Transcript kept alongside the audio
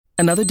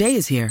Another day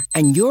is here,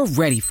 and you're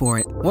ready for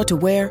it. What to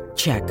wear?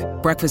 Check.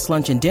 Breakfast,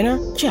 lunch, and dinner?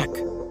 Check.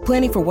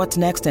 Planning for what's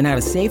next and how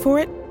to save for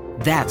it?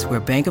 That's where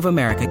Bank of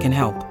America can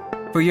help.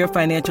 For your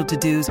financial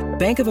to-dos,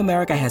 Bank of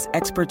America has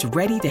experts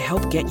ready to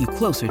help get you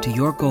closer to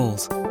your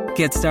goals.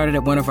 Get started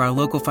at one of our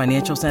local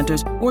financial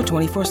centers or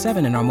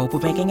 24/7 in our mobile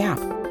banking app.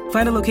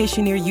 Find a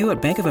location near you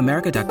at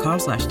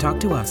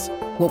bankofamerica.com/talktous.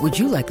 What would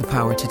you like the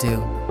power to do?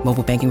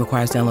 Mobile banking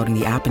requires downloading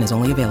the app and is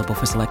only available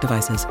for select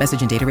devices.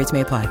 Message and data rates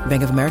may apply.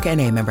 Bank of America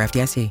N.A., member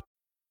FDIC.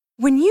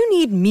 When you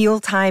need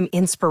mealtime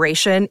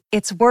inspiration,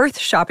 it's worth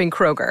shopping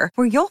Kroger,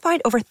 where you'll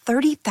find over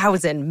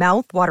 30,000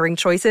 mouth-watering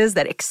choices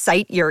that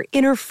excite your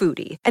inner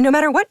foodie. And no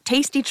matter what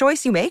tasty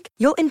choice you make,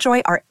 you'll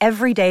enjoy our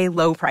everyday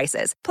low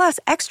prices, plus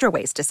extra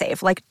ways to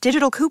save, like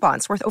digital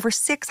coupons worth over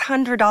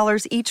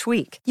 $600 each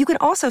week. You can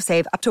also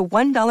save up to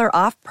 $1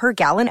 off per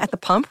gallon at the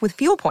pump with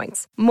fuel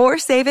points. More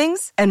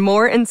savings and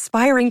more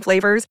inspiring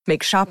flavors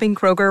make shopping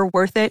Kroger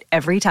worth it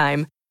every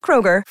time.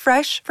 Kroger,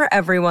 fresh for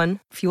everyone.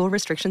 Fuel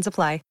restrictions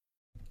apply.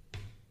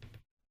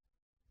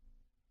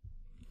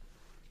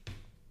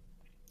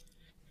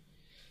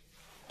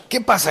 ¿Qué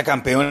pasa,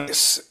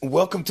 campeones?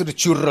 Welcome to the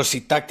Churros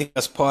y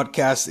Tácticas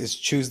podcast. It's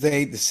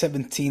Tuesday, the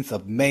 17th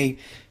of May.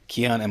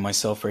 Kian and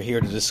myself are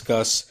here to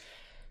discuss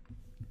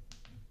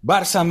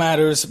Barça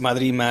matters,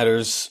 Madrid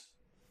matters,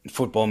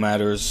 football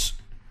matters,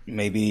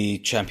 maybe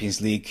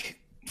Champions League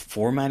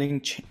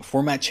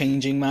format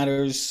changing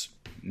matters,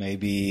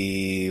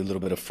 maybe a little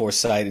bit of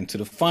foresight into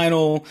the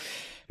final,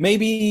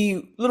 maybe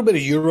a little bit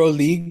of Euro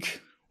League.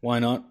 Why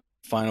not?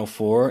 Final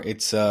Four.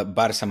 It's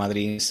Barça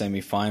Madrid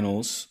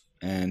semifinals.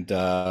 And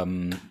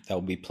that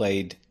will be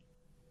played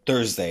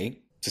Thursday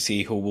to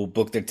see who will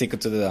book their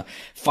ticket to the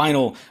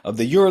final of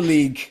the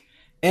EuroLeague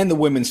and the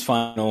women's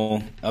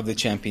final of the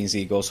Champions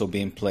League also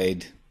being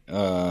played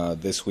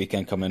this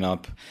weekend coming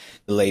up.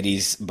 The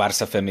ladies,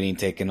 Barça Femenine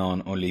taking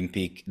on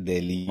Olympique de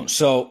Lyon.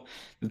 So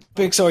the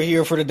picks are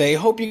here for today.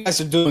 Hope you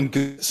guys are doing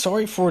good.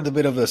 Sorry for the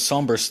bit of a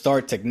somber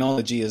start.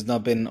 Technology has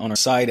not been on our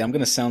side. I'm going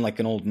to sound like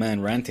an old man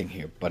ranting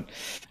here, but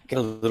I get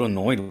a little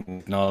annoyed when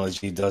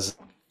technology doesn't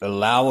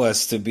allow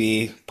us to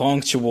be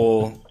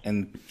punctual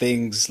and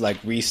things like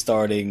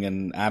restarting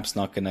and apps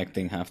not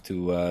connecting have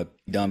to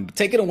be done.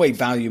 Taking away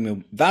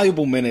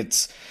valuable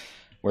minutes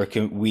where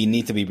we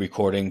need to be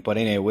recording. But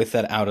anyway, with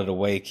that out of the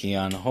way,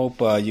 Kian, hope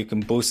you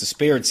can boost the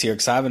spirits here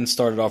because I haven't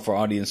started off our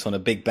audience on a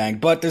big bang,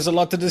 but there's a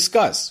lot to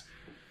discuss.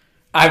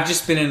 I've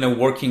just been in a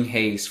working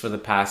haze for the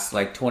past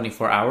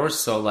 24 hours.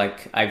 So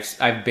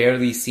I've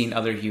barely seen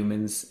other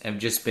humans. I've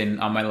just been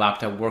on my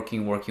laptop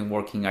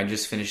working. I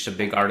just finished a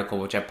big article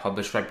which I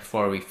published right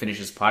before we finished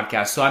this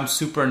podcast. So I'm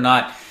super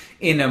not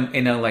in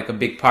a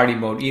big party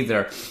mode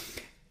either.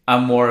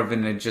 I'm more of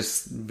in a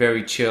just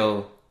very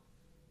chill,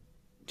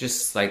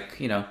 just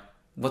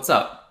what's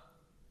up?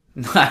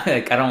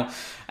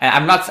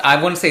 I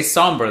wouldn't say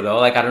somber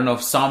though. I don't know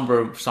if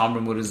somber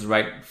mood is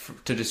right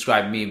to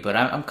describe me, but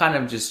I'm kind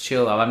of just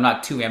chill. I'm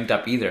not too amped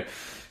up either.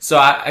 So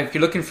if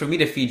you're looking for me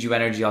to feed you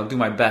energy, I'll do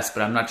my best,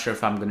 but I'm not sure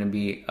if I'm going to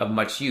be of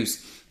much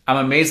use. I'm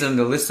amazed on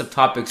the list of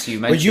topics you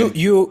mentioned.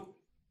 But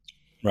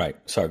right.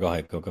 Sorry, go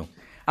ahead. Go.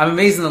 I'm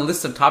amazed on the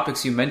list of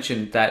topics you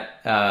mentioned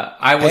that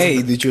I was.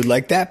 Hey, did you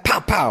like that? Pow,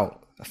 pow.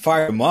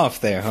 Fire him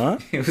off there, huh?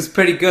 It was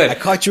pretty good. I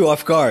caught you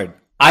off guard.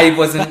 I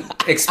wasn't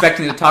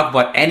expecting to talk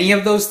about any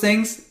of those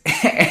things.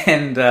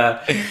 And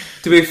to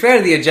be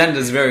fair, the agenda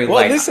is very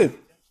light. Well, listen.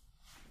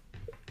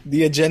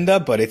 The agenda,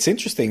 but it's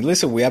interesting.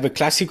 Listen, we have a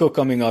Clásico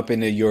coming up in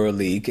the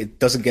EuroLeague. It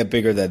doesn't get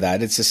bigger than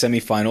that. It's a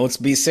semifinal.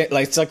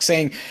 It's like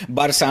saying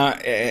Barça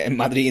and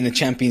Madrid in the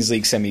Champions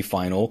League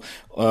semifinal.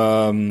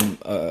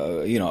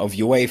 Of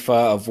UEFA,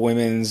 of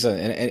women's.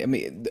 And I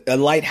mean, a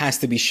light has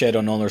to be shed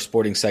on all our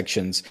sporting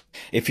sections.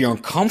 If you're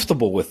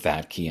uncomfortable with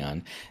that,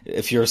 Kian,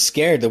 if you're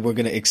scared that we're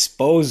going to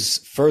expose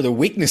further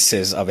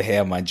weaknesses of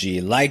Real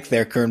Madrid, like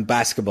their current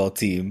basketball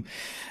team,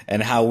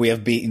 and how we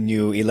have beaten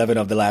you 11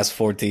 of the last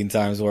 14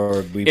 times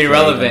where we played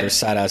under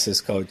Saras as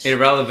coach.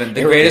 Irrelevant.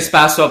 The greatest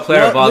basketball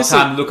player of all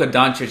time, Luka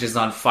Doncic, is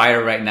on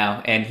fire right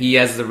now, and he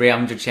has the Real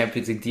Madrid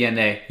Champions League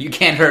DNA. You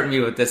can't hurt me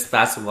with this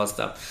basketball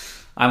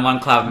stuff. I'm on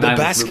cloud nine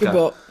with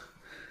Luka.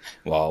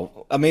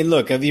 Well, I mean,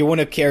 look, if you want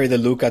to carry the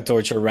Luka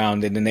torch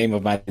around in the name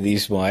of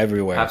Madridismo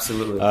everywhere,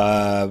 absolutely.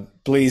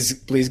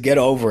 Please get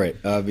over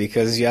it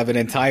because you have an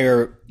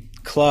entire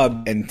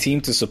club and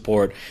team to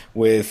support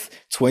with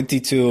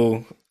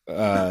 22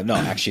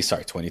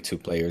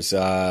 players.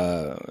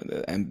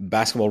 And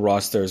basketball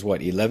roster is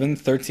 11,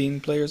 13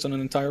 players on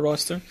an entire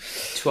roster?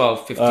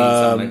 12, 15,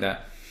 something like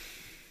that.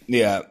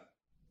 Yeah.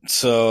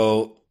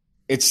 So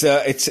it's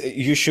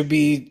you should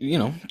be,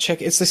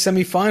 check. It's the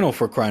semifinal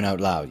for crying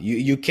out loud.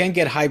 You can't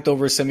get hyped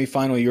over a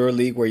semifinal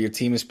EuroLeague where your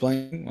team is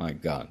playing. My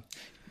God.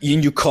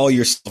 You call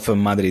yourself a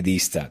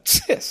Madridista.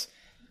 Yes.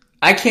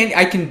 I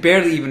can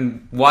barely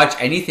even watch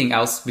anything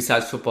else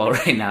besides football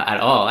right now at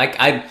all.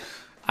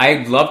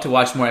 I'd love to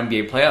watch more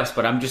NBA playoffs,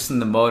 but I'm just in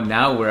the mode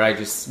now where I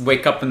just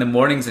wake up in the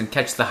mornings and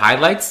catch the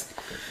highlights.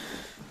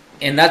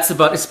 And that's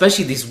about,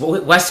 especially these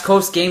West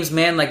Coast games,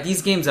 man. Like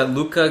these games that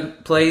Luka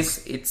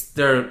plays,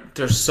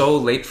 they're so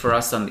late for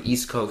us on the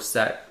East Coast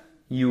that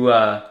it's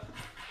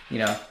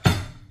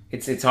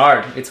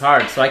hard. It's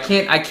hard. So I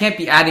can't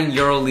be adding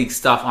EuroLeague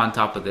stuff on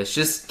top of this.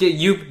 Just can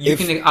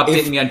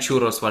update me on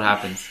Churros. What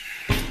happens?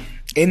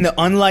 In the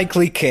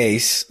unlikely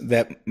case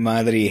that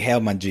Real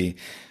Madrid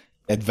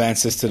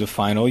advances to the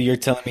final, you're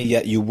telling me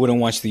that you wouldn't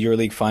watch the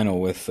EuroLeague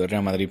final with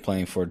Real Madrid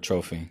playing for a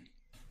trophy?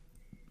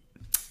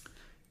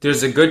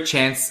 There's a good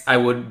chance I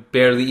would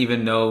barely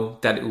even know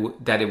that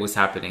it was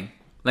happening.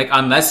 Like,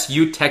 unless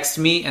you text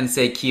me and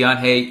say, Kian,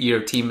 hey, your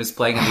team is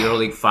playing in the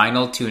EuroLeague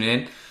final, tune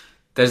in.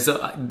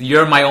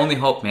 You're my only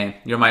hope, man.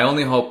 You're my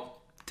only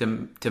hope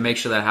to make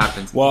sure that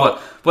happens.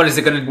 Well, what is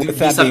it going to be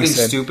something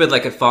stupid,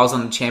 like it falls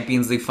on the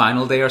Champions League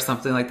final day or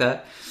something like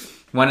that?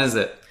 When is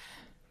it?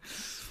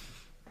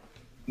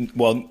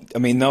 Well, I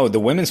mean, no, the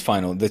women's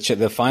final.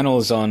 The final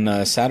is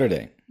on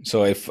Saturday.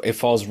 So if it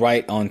falls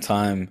right on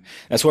time,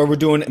 that's why we're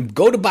doing.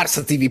 Go to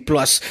Barça TV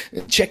Plus,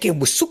 check in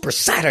with Super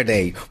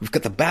Saturday. We've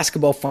got the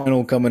basketball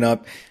final coming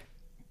up.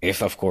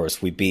 If, of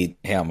course, we beat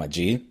Real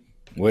Madrid,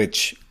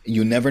 which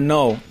you never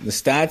know. The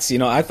stats,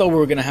 I thought we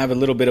were going to have a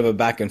little bit of a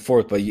back and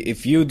forth, but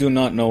if you do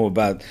not know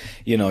about,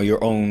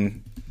 your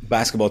own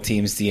basketball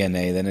team's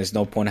DNA, then there's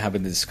no point in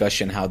having the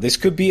discussion how this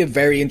could be a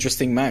very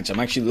interesting match. I'm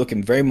actually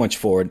looking very much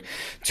forward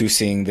to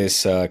seeing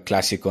this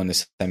Clásico in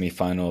the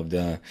semifinal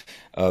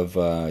of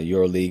the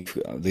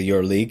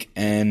EuroLeague.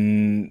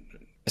 And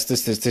the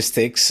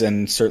statistics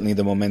and certainly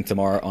the momentum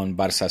are on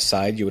Barca's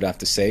side, you would have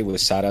to say. With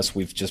Saras,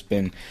 we've just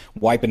been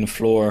wiping the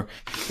floor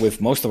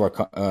with most of our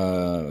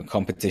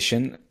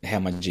competition,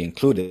 Real Madrid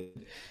included.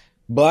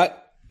 But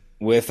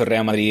with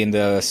Real Madrid in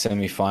the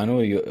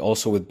semifinal, you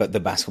also with the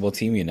basketball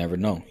team, you never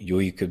know.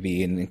 You could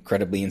be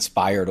incredibly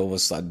inspired all of a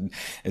sudden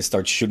and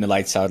start shooting the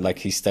lights out like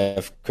he's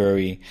Steph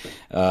Curry.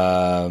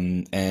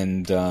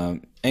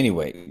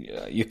 Anyway,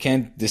 you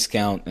can't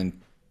discount and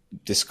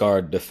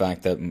discard the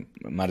fact that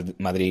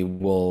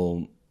Madrid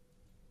will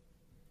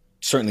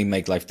certainly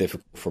make life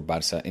difficult for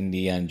Barca. In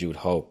the end, you would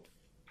hope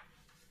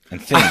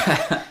and think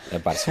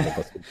that Barca will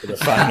go to the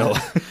final.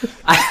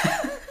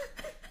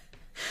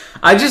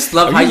 I just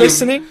love how you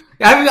listening?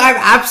 I'm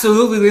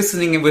absolutely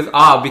listening with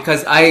awe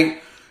because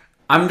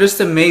I'm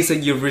just amazed that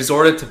you've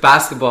resorted to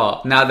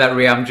basketball now that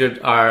Real Madrid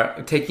are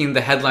taking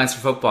the headlines for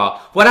football.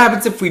 What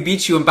happens if we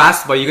beat you in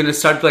basketball? You're going to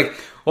start like,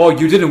 oh,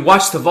 you didn't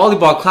watch the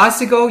volleyball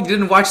Clásico? You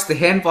didn't watch the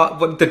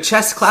the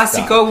chess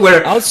Clásico?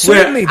 Where I'll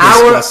certainly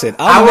discuss it.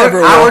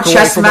 Our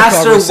chess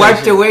master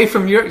wiped away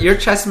from your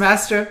chess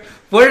master?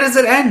 Where does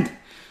it end?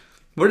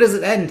 Where does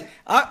it end?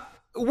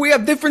 We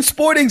have different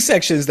sporting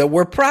sections that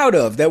we're proud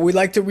of, that we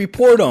like to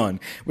report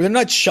on. We're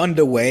not shunned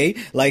away.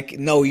 Like,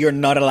 no, you're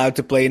not allowed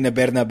to play in the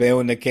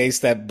Bernabeu in the case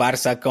that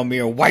Barca come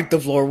here and wipe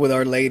the floor with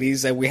our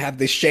ladies and we have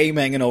this shame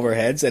hanging over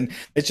heads and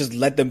let's just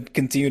let them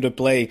continue to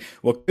play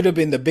what could have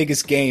been the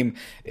biggest game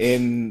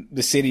in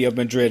the city of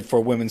Madrid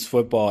for women's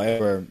football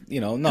ever.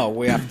 No,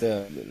 we have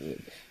to...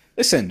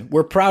 Listen,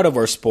 we're proud of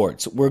our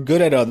sports. We're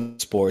good at other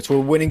sports. We're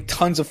winning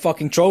tons of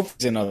fucking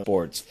trophies in other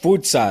sports.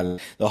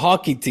 Futsal, the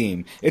hockey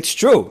team. It's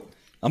true.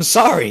 I'm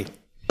sorry.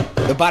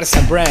 The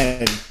Barca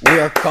brand, we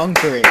are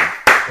conquering.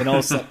 And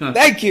also,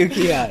 thank you,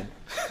 Kian.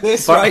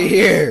 This right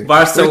here.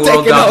 Barca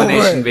world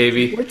domination, over.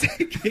 Baby. We're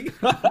taking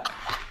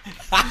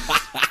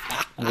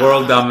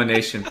world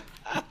domination.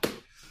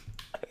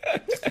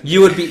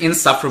 You would be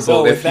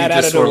insufferable if you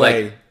just were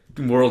like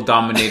world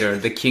dominator,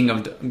 the king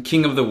of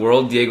the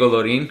world, Diego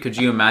Lorin. Could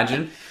you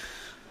imagine?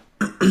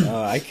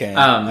 I can.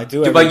 I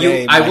do.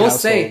 I will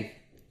say.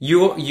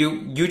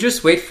 You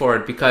just wait for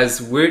it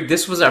because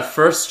this was our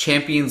first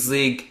Champions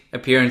League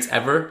appearance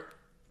ever,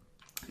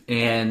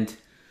 and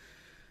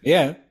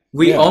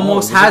we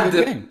almost had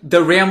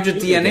the Real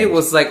Madrid DNA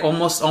was like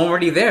almost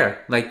already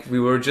there. Like we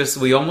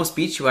almost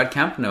beat you at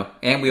Camp Nou,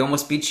 and we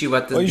almost beat you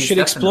at the. Well, you should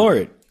explore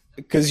it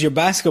because your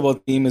basketball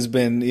team has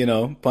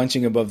been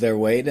punching above their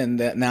weight, and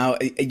now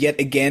yet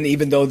again,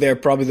 even though they're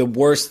probably the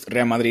worst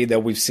Real Madrid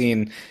that we've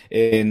seen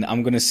in,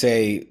 I'm going to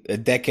say a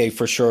decade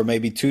for sure,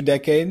 maybe 2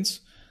 decades.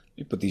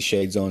 You put these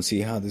shades on,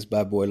 see how this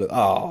bad boy look.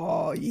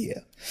 Oh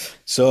yeah.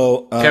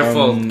 So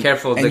careful. And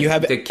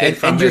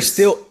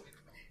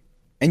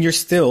you're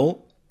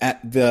still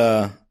at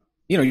the.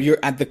 You're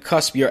at the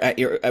cusp. You're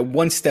at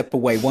one step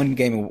away, one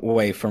game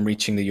away from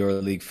reaching the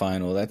EuroLeague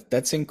final.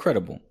 That's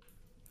incredible.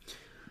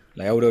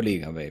 La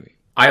Euroliga, baby.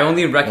 I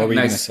only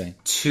recognize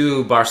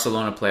 2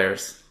 Barcelona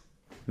players,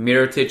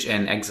 Mirotic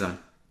and Exum,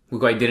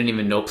 who I didn't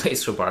even know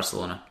plays for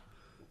Barcelona.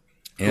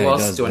 Yeah, who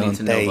else do I need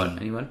to know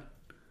about? Anyone?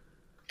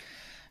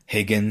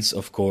 Higgins,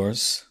 of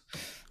course.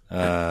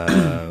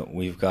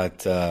 We've got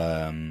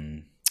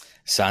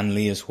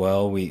Sanli as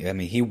well.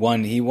 He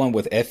won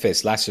with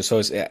Efes last year.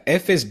 So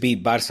Efes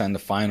beat Barca in the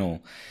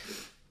final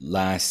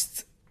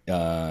last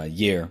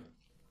year,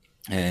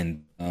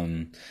 and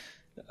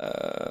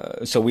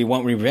so we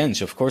want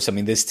revenge. Of course,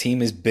 this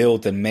team is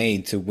built and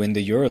made to win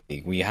the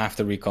EuroLeague. We have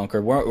to reconquer.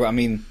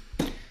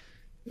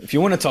 If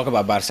you want to talk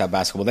about Barca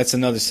basketball, that's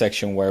another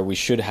section where we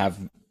should have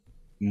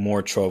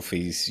more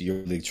trophies,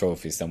 EuroLeague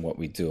trophies, than what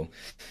we do.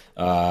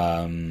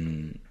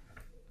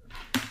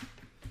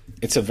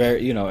 It's a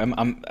very,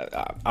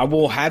 I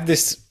will have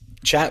this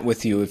chat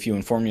with you if you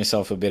inform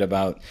yourself a bit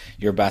about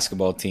your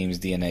basketball team's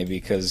DNA,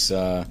 because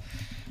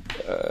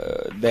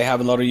they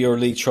have a lot of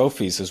EuroLeague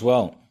trophies as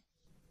well.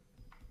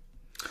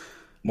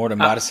 More than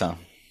Barca.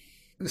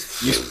 You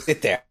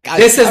sit there.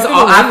 This is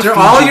after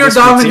all your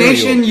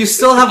domination, you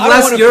still have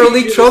less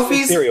EuroLeague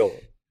trophies?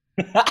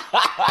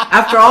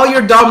 After all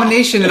your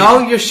domination and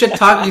all your shit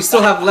talk, you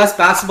still have less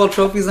basketball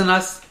trophies than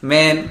us?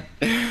 Man.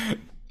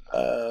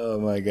 Oh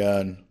my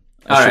God.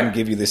 I shouldn't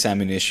give you this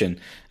ammunition.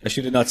 I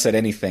should have not said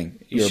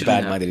anything. You're a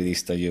bad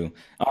Madridista, you.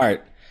 All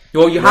right.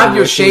 Well, you have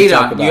your shade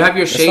on. You have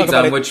your shades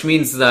on, which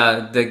means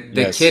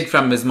the kid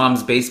from his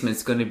mom's basement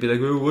is going to be like,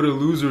 oh, what a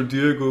loser,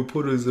 Diego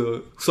put his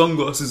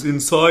sunglasses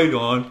inside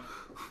on.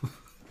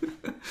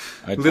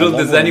 Little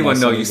does anyone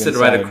know you sit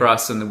right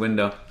across from the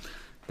window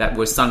that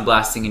was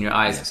sunblasting in your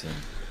eyes. Yes, yeah.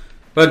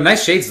 But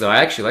nice shades, though. I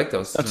actually like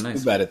those. That's nice.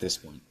 Too bad at this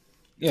point.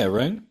 Yeah,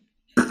 right?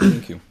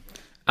 Thank you.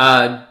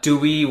 Do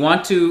we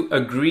want to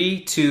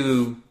agree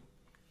to...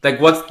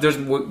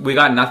 we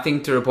got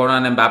nothing to report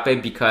on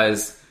Mbappe,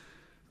 because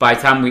by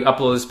the time we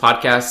upload this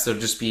podcast,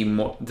 there'll just be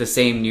more the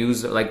same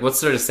news. Like,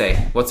 what's there to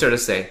say? What's there to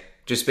say?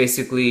 Just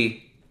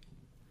basically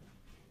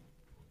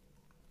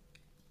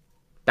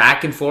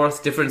back and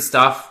forth, different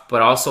stuff,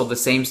 but also the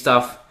same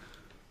stuff.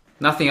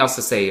 Nothing else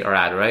to say or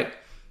add, right?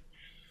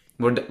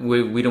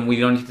 We don't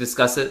need to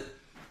discuss it.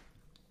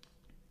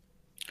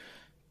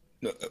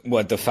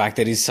 What, the fact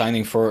that he's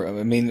signing for?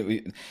 I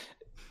mean,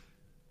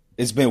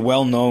 it's been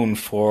well known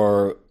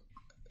for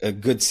a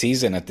good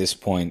season at this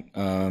point.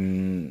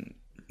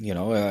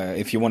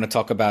 If you want to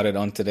talk about it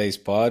on today's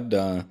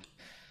pod,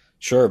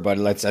 sure. But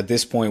let's at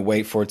this point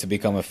wait for it to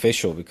become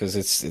official, because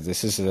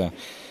this is a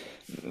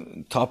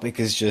topic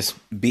is just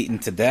beaten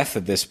to death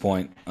at this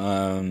point.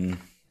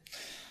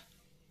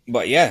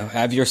 But yeah,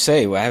 have your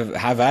say.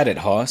 Have at it,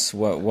 Haas.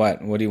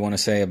 What do you want to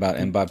say about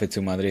Mbappe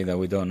to Madrid that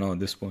we don't know at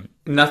this point?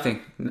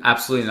 Nothing.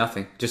 Absolutely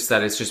nothing. Just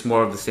that it's just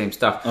more of the same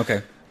stuff.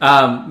 Okay.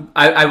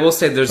 I will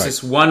say there's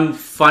this one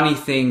funny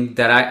thing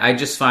that I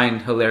just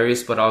find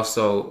hilarious, but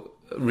also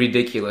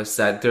ridiculous,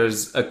 that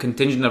there's a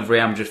contingent of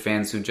Real Madrid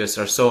fans who just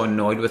are so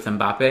annoyed with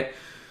Mbappe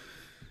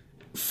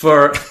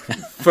for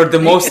the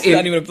most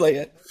not even play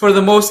it. For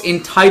the most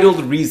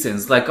entitled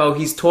reasons, like, oh,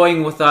 he's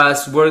toying with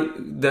us.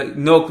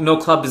 No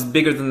club is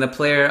bigger than the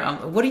player.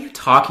 What are you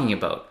talking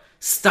about?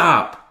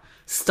 Stop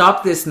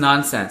this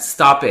nonsense.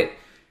 Stop it.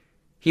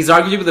 He's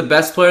arguably the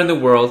best player in the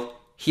world.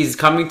 He's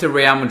coming to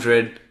Real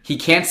Madrid. He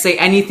can't say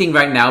anything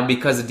right now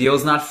because the deal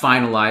is not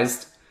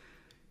finalized.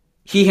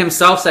 He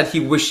himself said he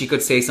wished he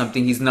could say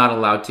something. He's not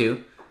allowed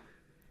to.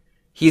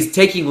 He's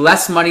taking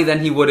less money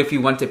than he would if he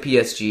went to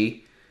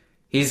PSG.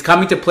 He's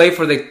coming to play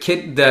for the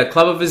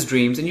club of his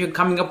dreams, and you're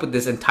coming up with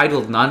this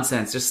entitled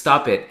nonsense. Just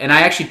stop it. And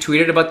I actually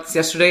tweeted about this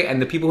yesterday,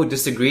 and the people who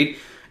disagreed,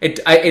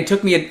 it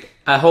took me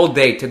a whole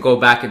day to go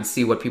back and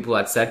see what people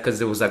had said, because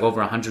there was like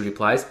over 100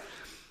 replies.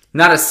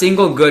 Not a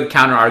single good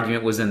counter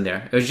argument was in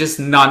there. It was just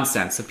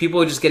nonsense. So people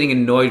are just getting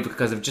annoyed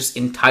because of just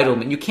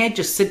entitlement. You can't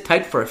just sit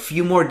tight for a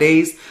few more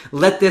days,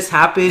 let this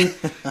happen,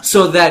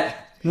 so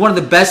that one of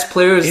the best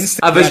players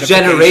of his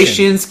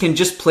generations can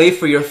just play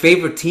for your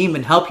favorite team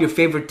and help your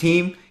favorite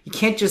team. You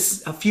can't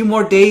just a few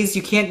more days.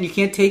 You can't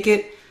take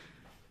it.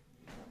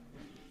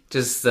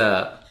 Just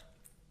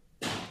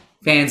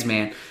fans,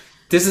 man.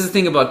 This is the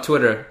thing about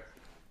Twitter.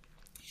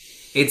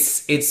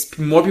 It's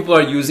more people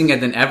are using it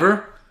than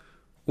ever,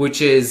 which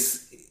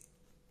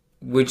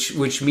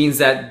means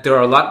that there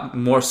are a lot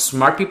more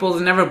smart people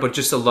than ever, but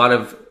just a lot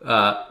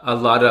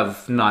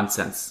of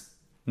nonsense,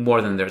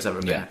 more than there's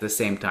ever been at the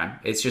same time.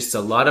 It's just a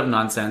lot of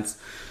nonsense.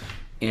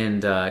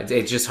 And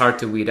it's just hard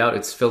to weed out.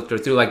 It's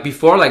filtered through. Like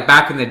before, like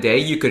back in the day,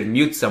 you could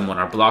mute someone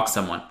or block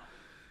someone.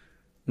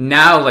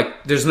 Now,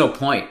 like, there's no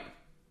point.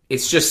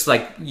 It's just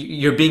like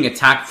you're being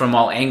attacked from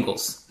all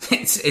angles.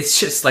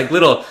 It's just like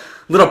little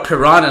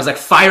piranhas, like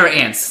fire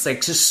ants. It's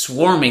like just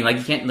swarming. Like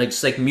you can't like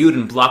just like mute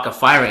and block a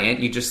fire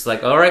ant. You just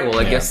like, all right, well,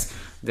 I guess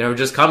they're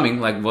just coming.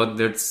 Like, what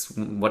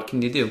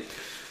can you do?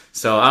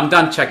 So I'm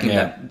done checking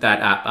that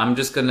app. I'm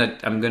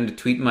gonna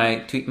tweet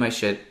my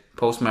shit.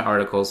 Post my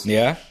articles,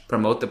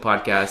 promote the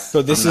podcast.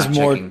 So this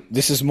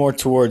is more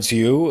towards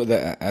you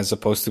as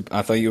opposed to.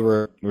 I thought you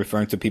were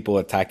referring to people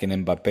attacking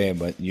Mbappe,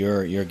 but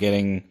you're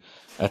getting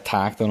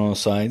attacked on all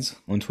sides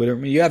on Twitter. I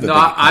mean, you have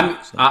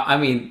I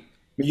mean,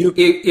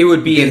 it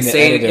would be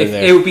insane.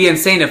 It would be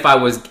insane if I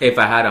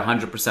had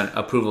 100%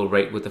 approval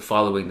rate with the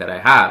following that I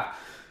have.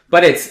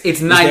 But it's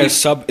 90.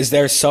 Is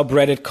there a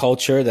subreddit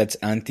culture that's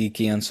anti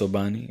Kian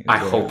Sobani? I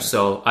hope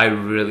so. I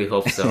really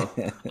hope so.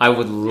 I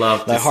would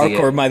love to see it.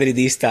 Hardcore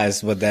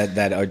Madridistas, but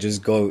that are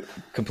just go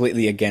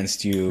completely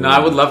against you. No, I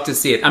would love to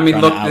see it. I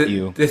mean, look,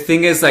 the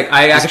thing is, like,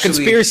 there's a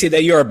conspiracy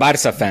that you're a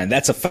Barca fan.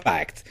 That's a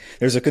fact.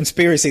 There's a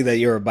conspiracy that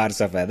you're a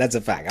Barca fan. That's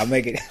a fact. I'll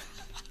make it.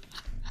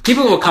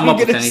 People will come up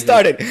with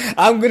anything.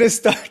 I'm gonna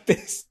start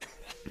this.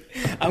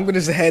 I'm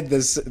gonna head the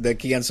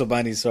Kian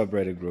Sobani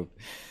subreddit group.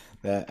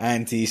 The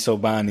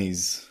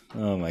anti-Sobanis.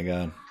 Oh my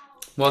god.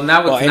 Well,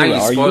 now Anyway,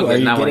 now you spoiled are it.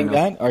 you Now getting I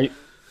know. that? Are you?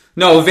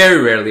 No, very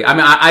rarely. I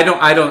mean, I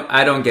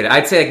don't get it.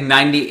 I'd say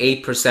like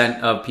 98%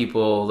 of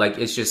people, like,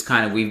 it's just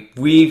kind of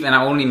we've, and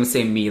I won't even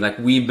say me, like,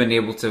 we've been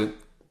able to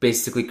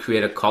basically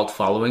create a cult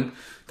following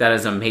that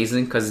is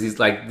amazing because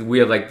we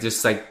have like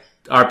just like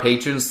our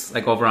patrons,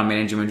 like over on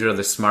Managing Madrid, are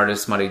the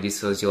smartest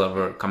Madridistas you'll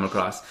ever come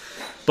across.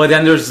 But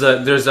then there's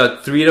a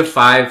 3 to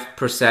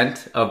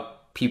 5% of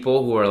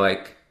people who are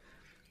like,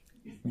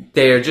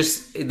 they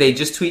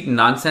just tweet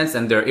nonsense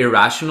and they're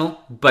irrational,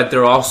 but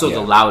they're also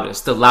the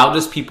loudest. The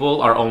loudest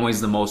people are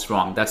always the most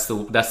wrong. That's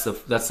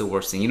the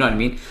worst thing. You know what I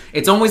mean?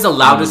 It's always the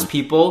loudest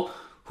people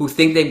who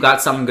think they've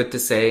got something good to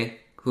say,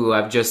 who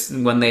have just,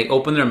 when they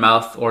open their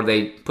mouth or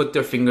they put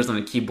their fingers on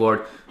the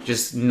keyboard,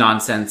 just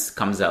nonsense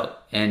comes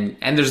out. And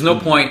there's no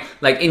point,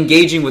 like,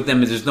 engaging with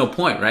them, there's no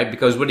point, right?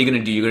 Because what are you going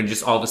to do? You're going to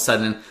just all of a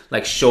sudden,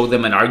 like, show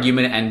them an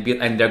argument and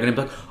they're going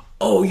to be like,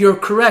 oh, you're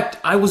correct.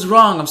 I was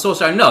wrong. I'm so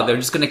sorry. No, they're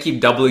just going to keep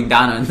doubling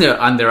down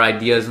on their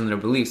ideas and their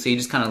beliefs. So you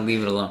just kind of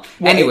leave it alone.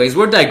 Well, anyways,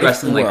 we're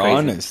digressing like crazy.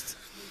 Honest.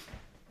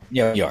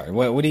 Yeah, you are.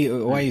 Why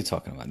are you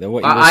talking about that?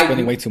 You're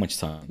spending way too much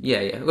time.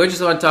 Yeah. We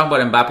just want to talk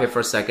about Mbappe for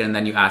a second, and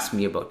then you ask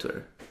me about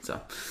Twitter. So,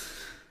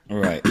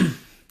 right.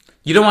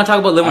 You don't want to talk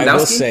about Lewandowski? I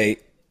will say.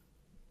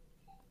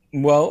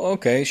 Well,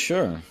 okay,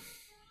 sure.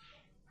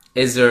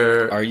 Is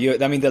there? Are you?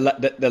 I mean,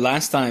 the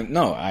last time.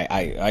 No,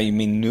 I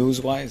mean,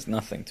 news-wise,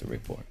 nothing to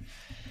report.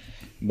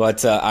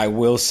 But I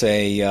will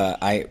say,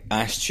 I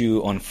asked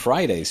you on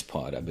Friday's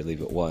pod, I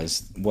believe it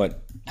was,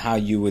 how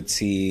you would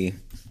see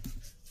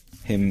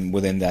him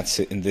in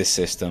this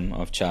system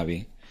of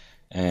Xavi,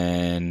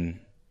 and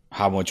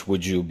how much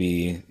would you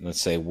be, let's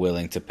say,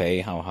 willing to pay?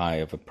 How high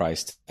of a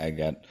price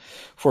tag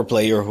for a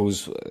player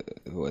who's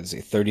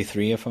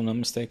 33, if I'm not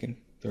mistaken,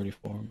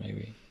 34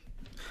 maybe.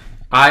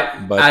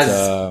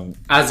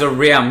 As a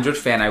Real Madrid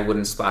fan, I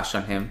wouldn't splash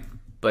on him,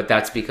 but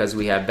that's because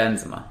we have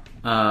Benzema.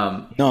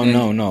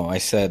 No. I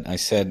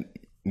said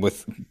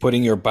with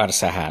putting your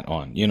Barca hat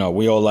on. You know,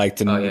 we all like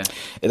to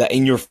that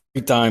in your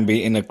free time,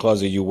 be in the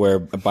closet, you wear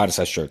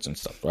Barca shirts and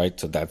stuff, right?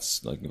 So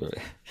that's like,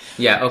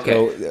 yeah, okay.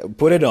 So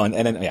put it on,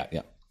 and then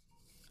yeah.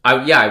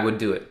 I would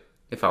do it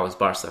if I was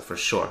Barca for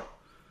sure.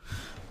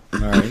 All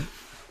right.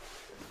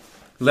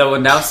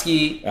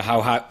 Lewandowski.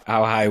 How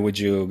high would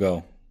you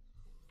go?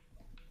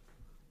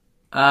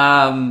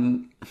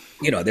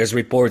 You know, there's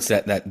reports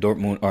that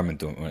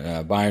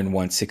Bayern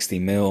wants 60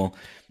 mil.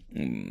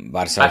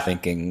 Barca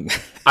thinking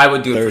I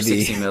would do 30. it for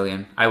 60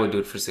 million. I would do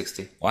it for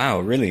 60. Wow,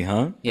 really,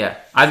 huh? Yeah.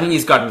 I think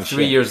he's got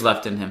 3 years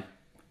left in him,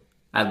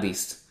 at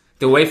least.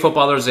 The way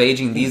footballers are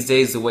aging these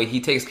days, the way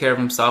he takes care of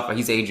himself,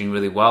 he's aging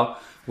really well.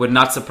 Would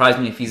not surprise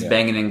me if he's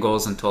banging in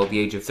goals until the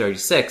age of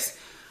 36.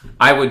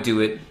 I would do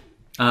it.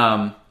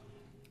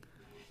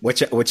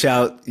 Watch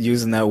out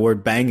using that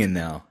word banging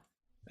now,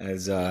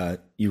 as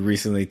you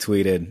recently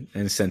tweeted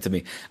and sent to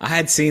me. I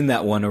had seen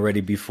that one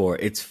already before.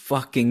 It's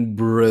fucking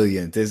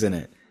brilliant, isn't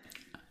it?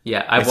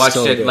 Yeah, I've watched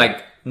it good.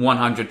 Like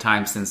 100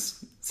 times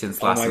since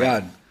last night. Oh my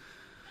god.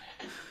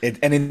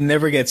 And it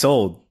never gets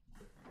old.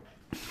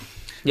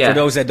 Yeah. For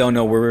those that don't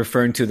know, we're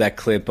referring to that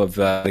clip of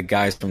the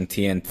guys from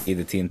TNT,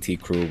 the TNT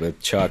crew,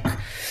 with Chuck,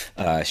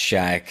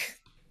 Shaq,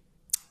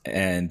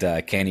 and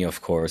Kenny,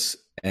 of course,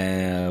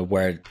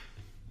 where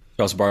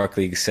Charles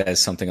Barkley says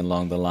something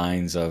along the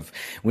lines of,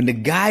 when the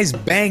guy's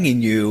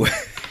banging you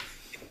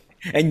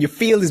and you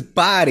feel his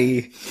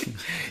body,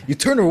 you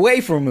turn away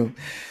from him.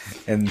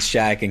 And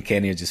Shaq and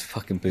Kenny are just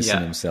fucking pissing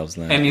themselves.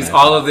 And he's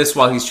all of this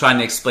while he's trying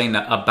to explain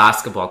a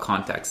basketball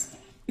context.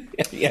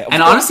 Yeah,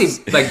 and honestly,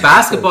 like,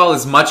 basketball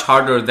is much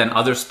harder than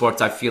other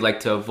sports, I feel like,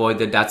 to avoid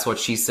the "that's what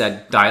she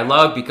said"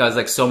 dialogue, because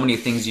like so many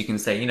things you can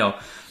say, you know,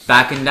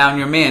 backing down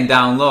your man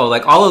down low,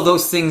 like all of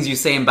those things you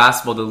say in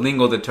basketball, the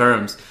lingo, the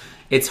terms.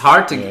 It's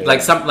hard to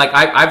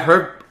I've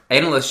heard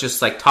analysts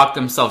just like talk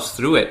themselves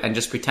through it and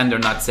just pretend they're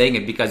not saying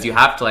it, because you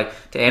have to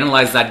to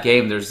analyze that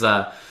game. There's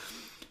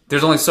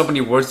only so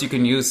many words you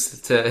can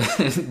use to,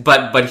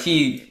 but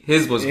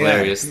his was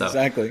hilarious though.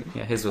 Exactly.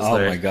 Yeah, his was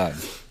hilarious. Oh my god.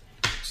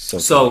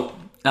 So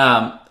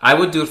I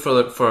would do it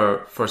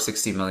for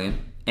 60 million,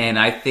 and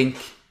I think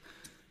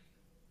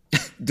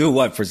do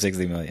what for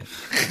 60 million?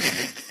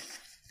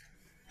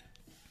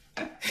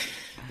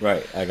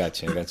 Right, I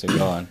got you.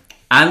 Go on.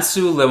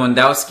 Ansu,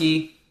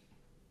 Lewandowski,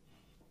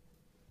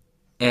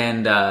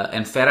 and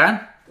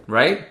Ferran,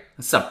 right?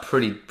 That's a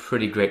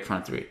pretty great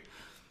front three.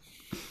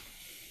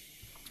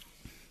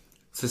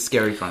 It's a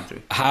scary front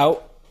three.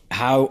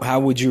 How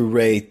would you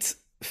rate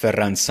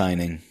Ferran's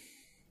signing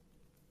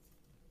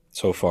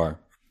so far?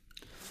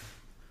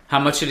 How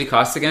much did he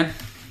cost again?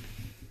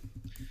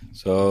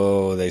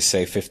 So they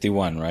say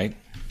 51, right?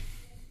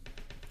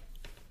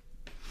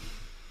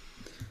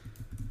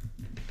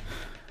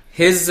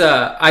 His,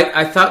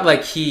 I thought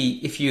like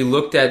if you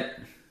looked at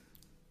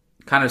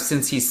kind of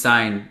since he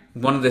signed,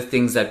 one of the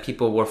things that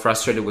people were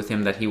frustrated with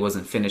him that he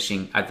wasn't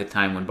finishing at the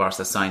time when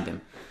Barca signed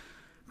him.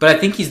 But I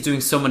think he's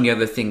doing so many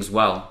other things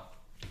well,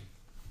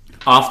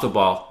 off the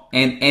ball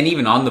and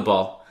even on the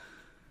ball,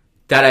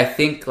 that I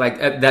think like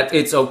that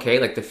it's okay.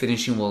 Like the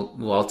finishing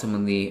will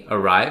ultimately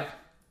arrive,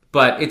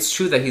 but it's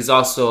true that he's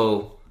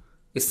also.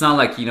 It's not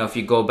like, you know, if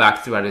you go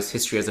back throughout his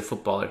history as a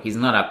footballer, he's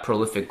not a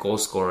prolific goal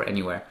scorer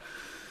anywhere.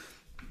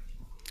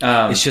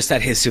 It's just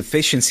that his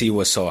efficiency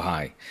was so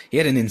high. He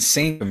had an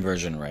insane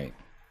conversion rate.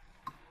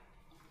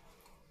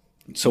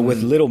 So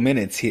with little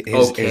minutes,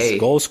 his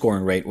goal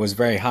scoring rate was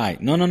very high.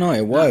 No,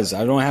 it was.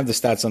 I don't have the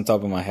stats on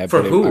top of my head.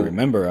 For who? I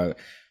remember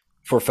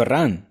for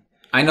Ferran.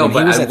 I know,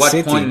 but at what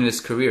point in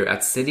his career?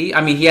 At City?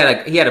 I mean, he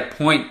had a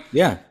point.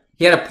 Yeah.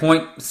 He had a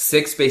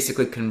 0.6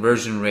 basically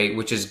conversion rate,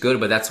 which is good,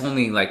 but that's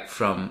only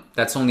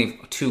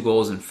 2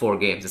 goals in 4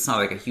 games. It's not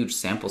like a huge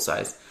sample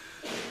size.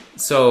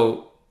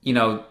 So, you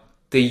know,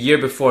 the year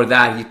before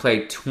that, he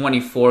played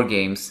 24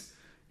 games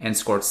and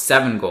scored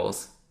 7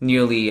 goals,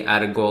 nearly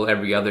at a goal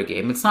every other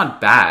game. It's not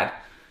bad.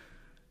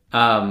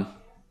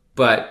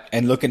 But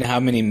and look at how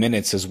many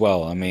minutes as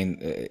well. I mean,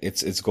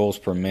 it's goals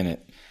per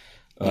minute.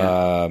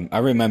 Yeah. I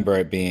remember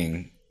it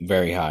being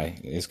very high,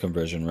 his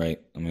conversion rate.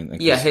 I mean,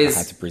 his I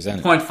had to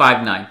present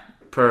 0.59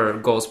 per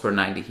goals per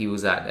 90 he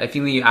was at. I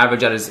think the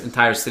average at his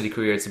entire City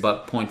career, it's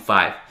about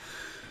 0.5.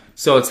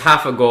 So it's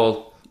half a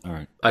goal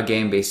a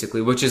game, basically,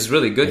 which is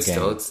really good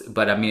still.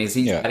 But I mean,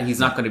 he's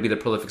not going to be the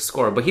prolific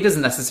scorer, but he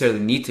doesn't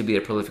necessarily need to be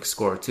a prolific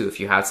scorer too if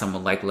you had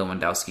someone like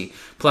Lewandowski.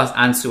 Plus,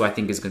 Ansu, I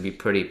think, is going to be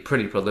pretty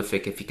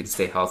prolific if he can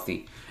stay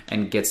healthy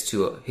and gets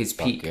to his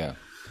peak. Yeah.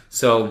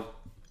 So...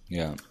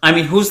 yeah. I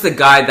mean, who's the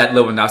guy that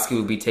Lewandowski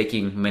would be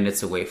taking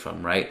minutes away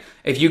from, right?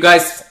 If you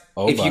guys,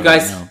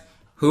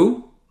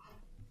 who?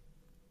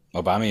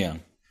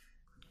 Aubameyang.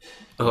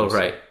 Oh,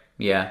 right.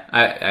 Yeah.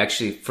 I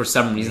actually, for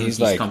some reason, he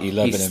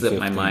slipped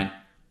my mind.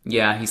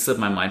 Yeah, he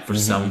slipped my mind for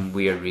some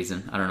weird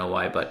reason. I don't know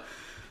why, but,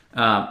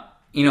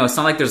 you know, it's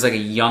not like there's like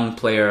a young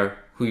player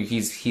who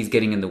he's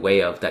getting in the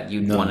way of that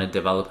you'd want to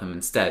develop him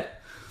instead.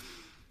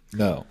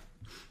 No.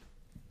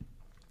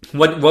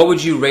 What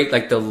would you rate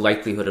like the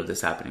likelihood of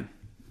this happening?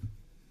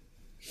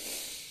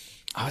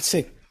 I would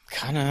say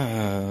kind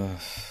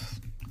of.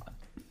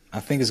 I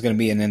think it's going to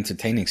be an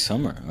entertaining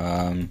summer.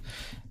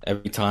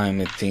 Every time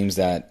it seems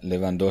that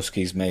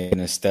Lewandowski's making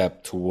a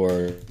step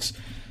towards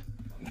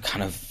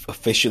kind of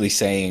officially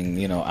saying,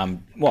 you know,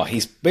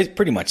 he's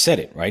pretty much said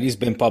it, right? He's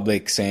been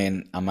public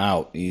saying, I'm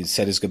out. He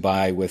said his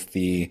goodbye with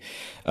the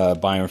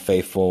Bayern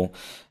faithful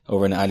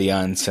over in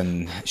Allianz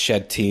and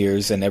shed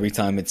tears. And every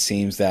time it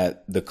seems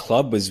that the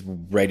club is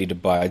ready to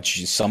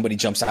budge, somebody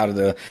jumps out of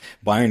the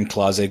Bayern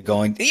closet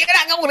going, you're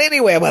not going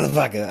anywhere,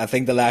 motherfucker. I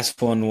think the last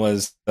one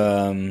was,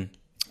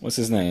 what's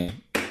his name?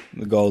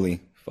 The goalie.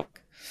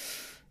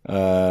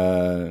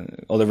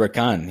 Oliver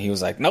Kahn. He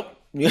was like, nope,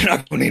 you're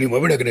not going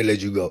anywhere. We're not going to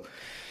let you go.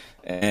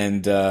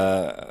 And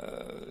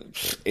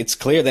it's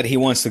clear that he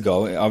wants to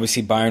go.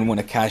 Obviously, Bayern want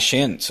to cash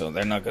in, so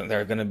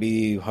they're going to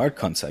be hard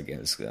cunts, I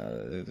guess.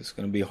 It's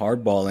going to be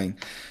hardballing,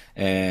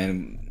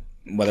 and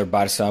whether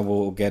Barca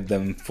will get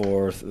them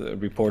for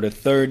reported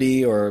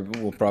 30, or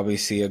we'll probably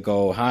see it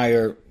go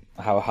higher.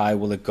 How high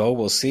will it go?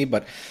 We'll see.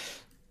 But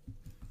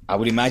I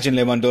would imagine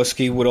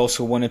Lewandowski would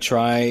also want to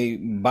try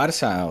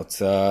Barca out,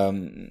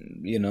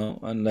 you know,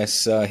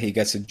 unless he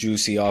gets a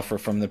juicy offer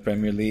from the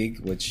Premier League,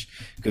 which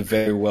could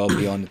very well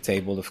be on the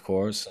table, of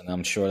course. And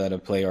I'm sure that a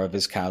player of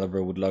his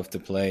caliber would love to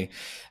play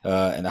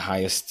in the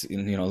highest,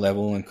 you know,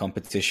 level in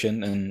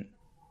competition. And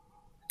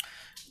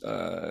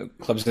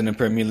clubs in the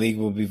Premier League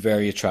will be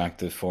very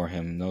attractive for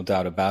him, no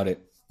doubt about it.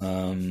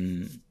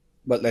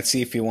 But let's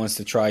see if he wants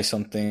to try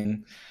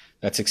something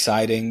that's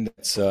exciting,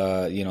 that's,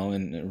 you know,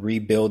 in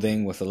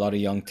rebuilding with a lot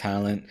of young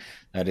talent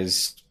that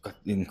is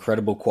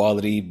incredible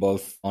quality,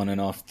 both on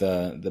and off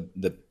on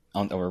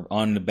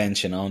the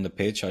bench and on the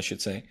pitch, I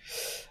should say.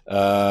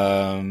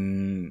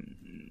 And,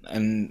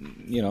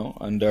 you know,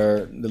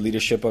 under the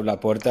leadership of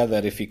Laporta,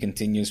 that if he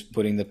continues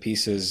putting the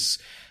pieces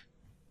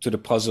to the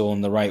puzzle in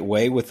the right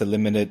way with the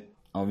limited,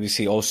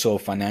 obviously also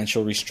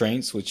financial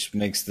restraints, which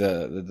makes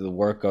the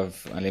work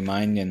of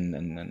Alemany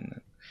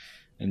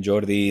and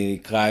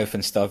Jordi Cruyff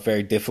and stuff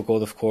very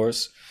difficult, of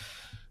course.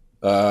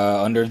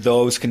 Under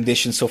those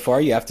conditions so far,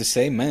 you have to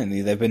say, man,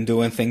 they've been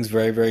doing things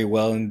very, very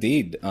well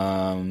indeed.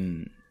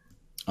 Under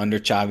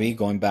Xavi,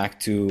 going back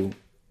to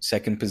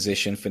second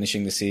position,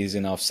 finishing the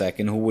season off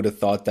second. Who would have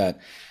thought that,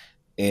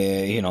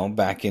 you know,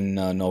 back in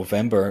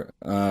November,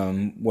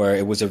 where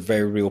it was a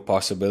very real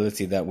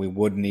possibility that we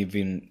wouldn't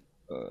even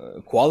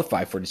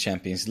qualify for the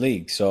Champions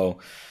League. So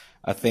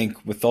I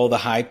think with all the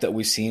hype that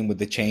we've seen with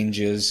the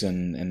changes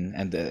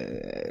and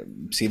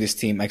see this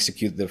team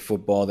execute the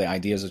football, the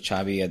ideas of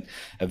Xavi at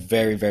a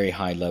very, very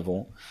high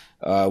level,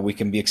 we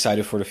can be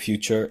excited for the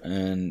future,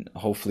 and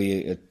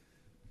hopefully a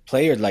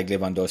player like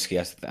Lewandowski,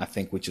 I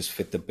think, would just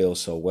fit the bill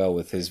so well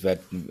with his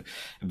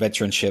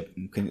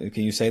veteranship.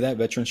 Can you say that?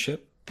 Veteranship,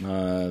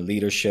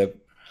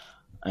 leadership,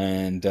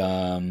 and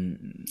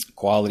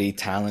quality,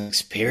 talent,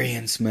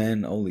 experience,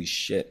 man. Holy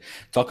shit.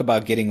 Talk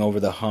about getting over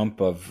the hump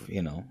of,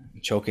 you know,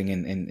 choking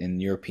in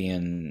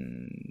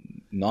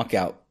European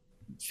knockout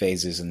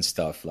phases and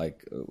stuff.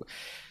 Like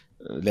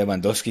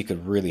Lewandowski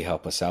could really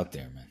help us out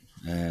there, man.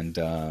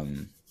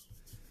 And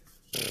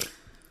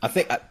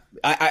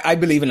I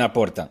believe in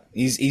Laporta.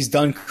 He's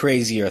done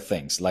crazier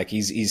things. Like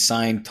he's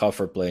signed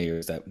tougher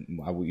players that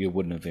you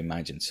wouldn't have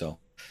imagined. So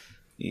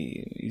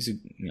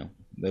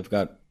they've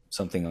got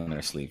something on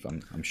their sleeve.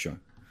 I'm sure.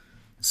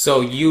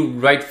 So you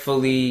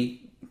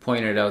rightfully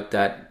pointed out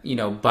that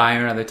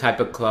Bayern are the type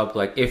of club,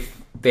 like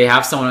if they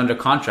have someone under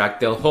contract,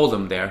 they'll hold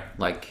him there.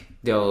 Like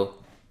they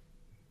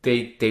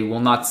will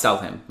not sell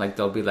him. Like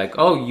they'll be like,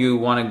 oh, you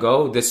want to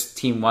go? This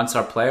team wants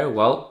our player.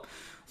 Well,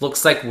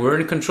 looks like we're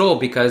in control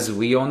because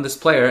we own this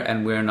player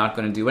and we're not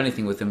going to do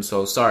anything with him.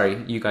 So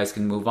sorry, you guys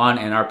can move on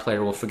and our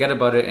player will forget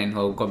about it and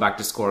he'll go back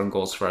to scoring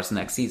goals for us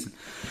next season.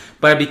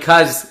 But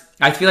because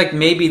I feel like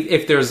maybe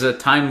if there's a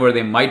time where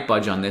they might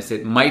budge on this,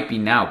 it might be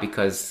now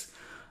because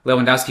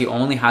Lewandowski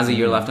only has a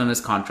year left on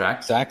his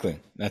contract. Exactly.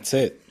 That's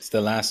it. It's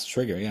the last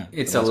trigger, yeah.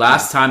 It's the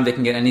last time they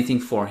can get anything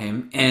for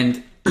him.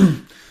 And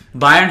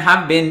Bayern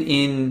have been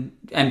in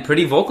and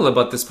pretty vocal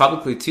about this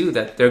publicly too,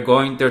 that they're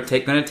going to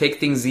take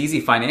things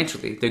easy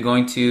financially. They're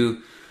going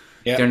to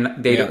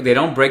they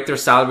don't break their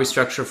salary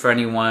structure for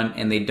anyone,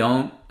 and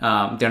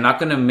they're not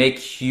going to make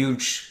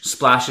huge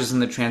splashes in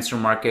the transfer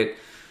market.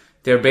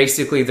 They're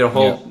basically their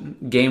whole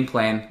game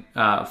plan.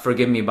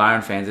 Forgive me,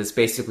 Bayern fans. It's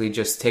basically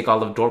just take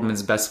all of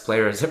Dortmund's best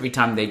players every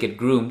time they get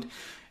groomed, and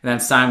then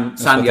sign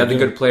the other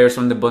good players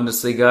from the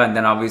Bundesliga, and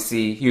then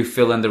obviously you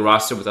fill in the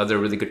roster with other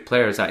really good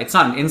players. It's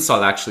not an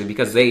insult actually,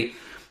 because they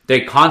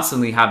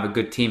constantly have a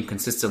good team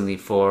consistently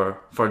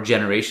for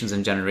generations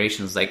and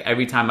generations. Like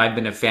every time I've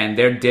been a fan,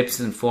 their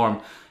dips in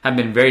form have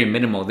been very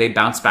minimal. They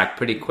bounce back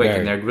pretty quick,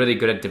 and they're really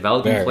good at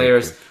developing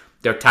players.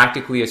 They're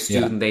tactically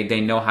astute, and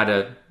they know how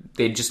to.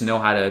 They just know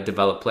how to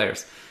develop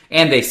players,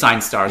 and they sign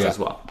stars as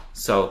well.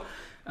 So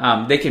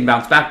they can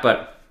bounce back,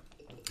 but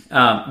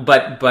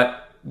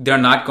they're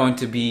not going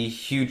to be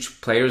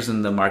huge players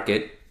in the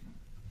market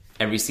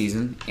every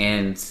season.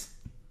 And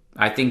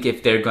I think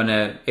if they're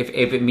gonna, if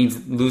it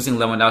means losing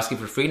Lewandowski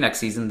for free next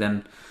season,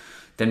 then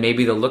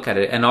maybe they'll look at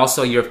it. And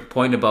also your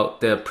point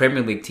about the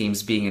Premier League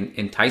teams being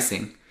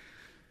enticing.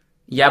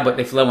 Yeah, but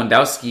if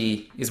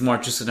Lewandowski is more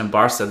interested in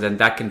Barca, then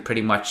that can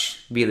pretty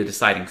much be the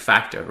deciding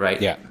factor, right?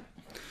 Yeah,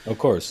 of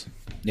course.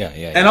 Yeah.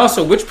 And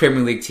also, which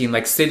Premier League team?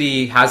 Like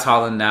City has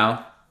Haaland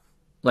now.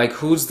 Like,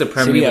 who's the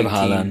Premier League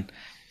team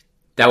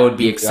that would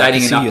be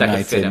exciting enough that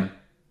could fit him?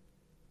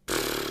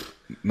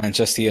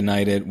 Manchester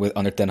United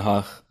under Ten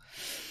Hag.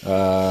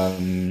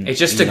 It's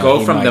just to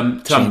go from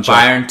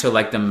Bayern to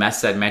like the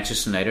mess at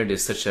Manchester United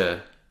is such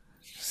a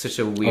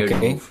weird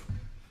move.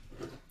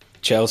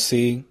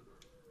 Chelsea.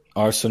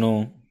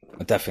 Arsenal,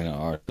 definitely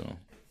Arsenal.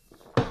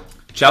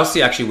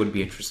 Chelsea actually would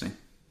be interesting.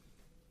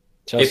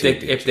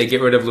 If they get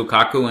rid of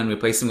Lukaku and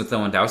replace him with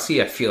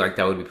Lewandowski, I feel like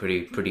that would be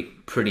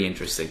pretty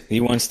interesting.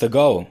 He wants to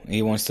go.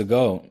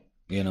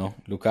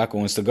 Lukaku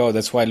wants to go.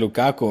 That's why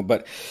Lukaku,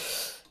 but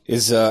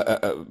is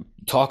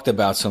talked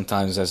about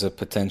sometimes as a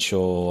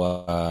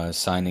potential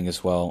signing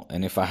as well.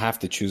 And if I have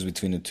to choose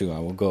between the two, I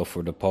will go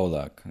for the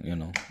Polak.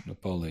 The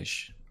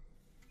Polish.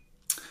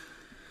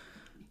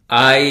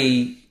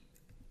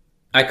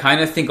 I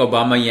kind of think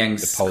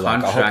Aubameyang's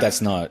contract... I hope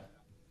that's not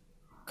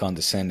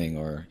condescending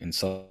or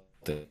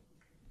insulting.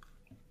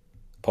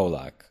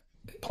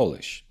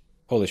 Polish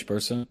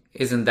person.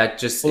 Isn't that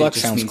just... Polak it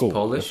just sounds means cool.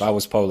 Polish? If I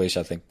was Polish,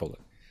 I think Polak.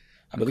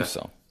 I believe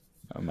so.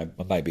 I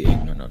might be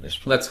ignorant on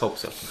this. Let's hope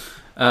so.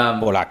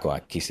 Polako,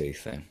 aqui se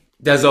dice.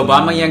 Does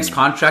Aubameyang's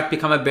contract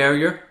become a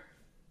barrier?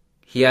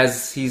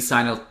 He's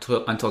signed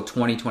until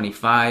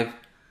 2025.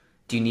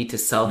 Do you need to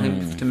sell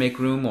him to make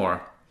room,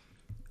 or...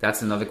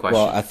 That's another question.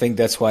 Well, I think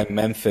that's why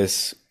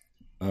Memphis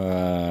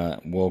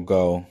will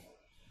go.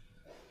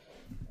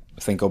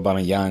 I think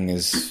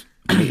Aubameyang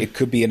it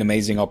could be an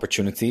amazing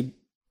opportunity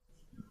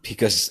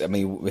because,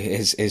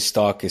 his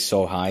stock is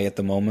so high at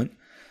the moment.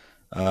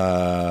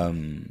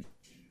 And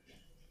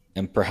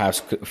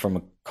perhaps from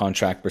a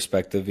contract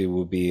perspective, it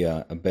will be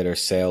a better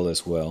sale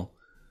as well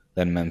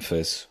than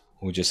Memphis,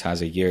 who just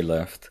has a year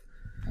left.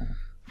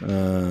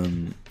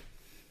 You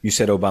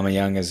said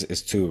Aubameyang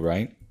is 2,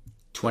 right?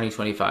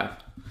 2025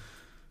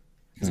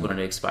 is when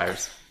it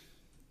expires.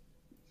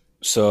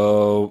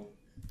 So,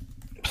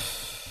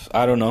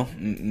 I don't know.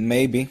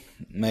 Maybe.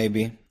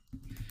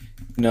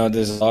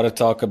 There's a lot of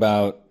talk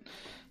about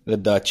the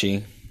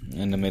Dutchie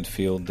in the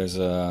midfield. There's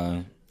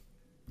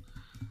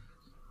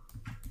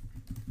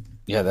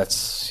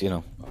that's,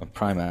 a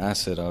prime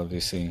asset,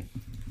 obviously.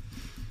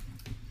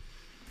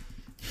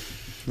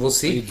 We'll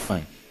see.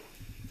 Fine.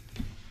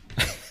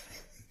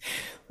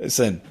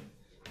 Listen.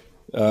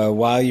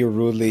 While you're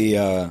rudely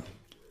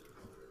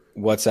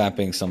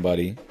WhatsApping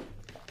somebody,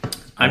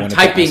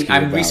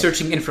 I'm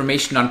researching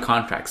information on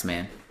contracts,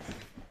 man.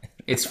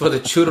 It's for the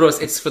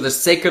churros. It's for the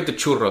sake of the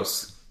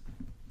churros.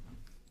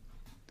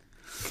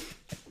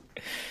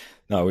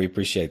 No, we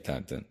appreciate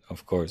that. Then,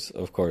 of course,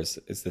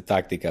 it's the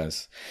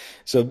tácticas.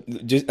 So,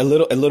 just a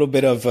little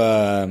bit of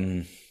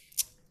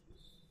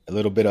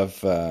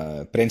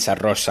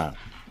prensa rosa,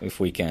 if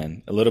we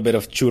can, a little bit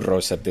of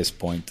churros at this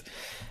point.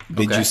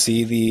 Did you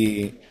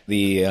see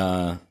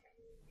the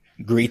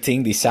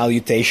greeting, the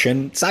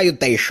salutation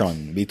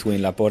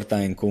between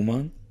Laporta and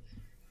Koeman?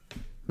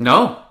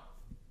 No.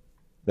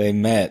 They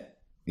met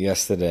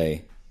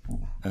yesterday,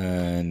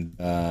 and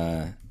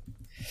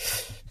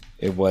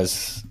it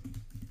was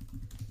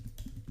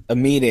a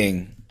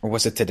meeting, or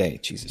was it today?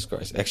 Jesus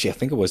Christ. Actually, I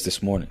think it was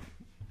this morning.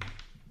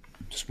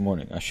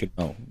 I should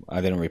know.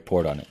 I didn't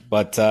report on it.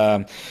 But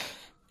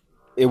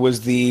it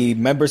was the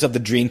members of the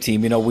Dream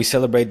Team. You know, we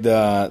celebrate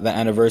the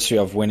anniversary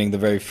of winning the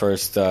very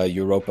first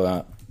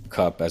Europa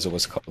Cup, as it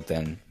was called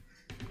then,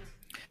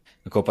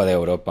 the Copa de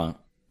Europa.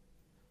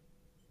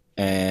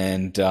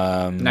 And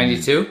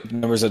 92?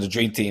 Members of the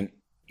Dream Team.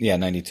 Yeah,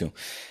 92.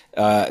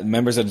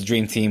 Members of the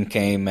Dream Team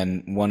came,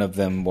 and one of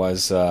them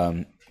was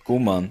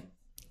Koeman.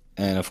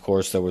 And, of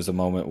course, there was a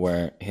moment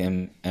where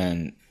him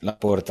and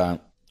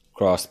Laporta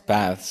crossed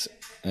paths,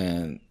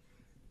 and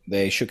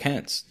they shook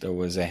hands. There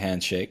was a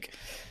handshake.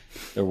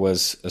 There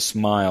was a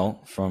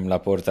smile from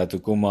Laporta to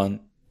Koeman.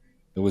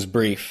 It was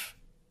brief.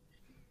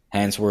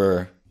 Hands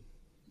were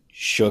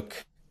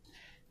shook.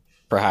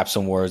 Perhaps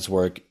some words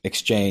were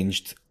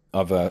exchanged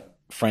of a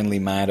friendly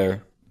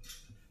matter.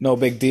 No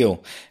big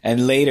deal.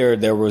 And later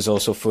there was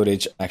also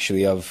footage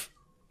actually of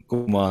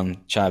Koeman,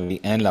 Xavi,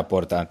 and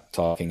Laporta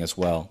talking as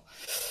well.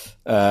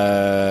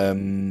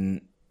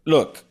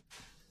 Look,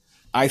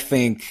 I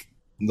think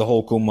the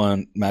whole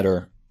Koeman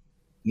matter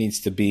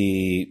needs to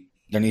be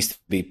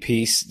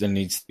peace. There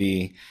needs to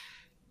be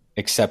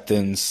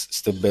acceptance,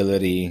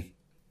 stability,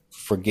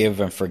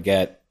 forgive and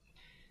forget.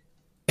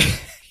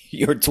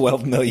 You're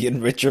 12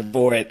 million richer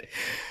for it.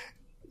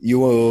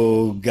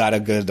 You got a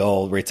good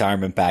old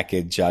retirement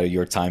package out of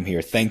your time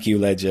here. Thank you,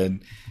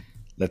 legend.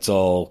 Let's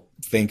all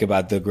think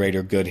about the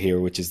greater good here,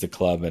 which is the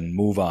club, and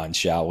move on,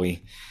 shall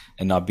we?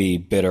 And not be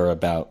bitter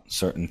about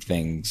certain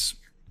things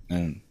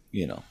and,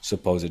 you know,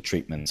 supposed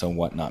treatments and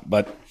whatnot.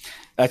 But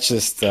that's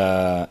just,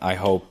 I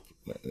hope,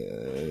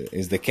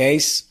 is the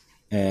case.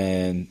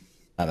 And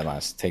nada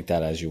más, take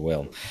that as you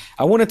will.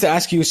 I wanted to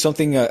ask you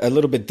something a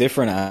little bit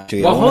different,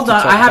 actually. Well, hold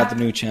on. About the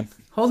new champ.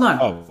 Hold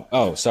on.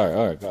 Oh, sorry.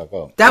 All right,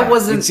 go. That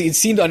wasn't. It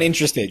seemed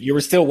uninterested. You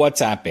were still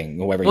WhatsApping,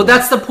 whoever. Well,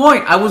 that's the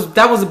point.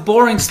 That was a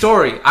boring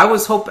story. I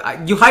was hoping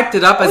you hyped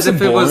it up as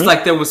if it was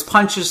like there was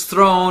punches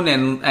thrown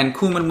and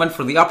Koeman went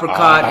for the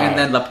uppercut and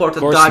then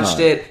Laporta dodged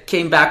it,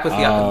 came back with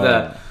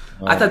the.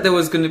 I thought there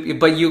was going to be,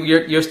 but you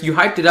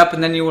hyped it up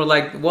and then you were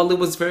like, well, it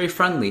was very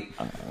friendly.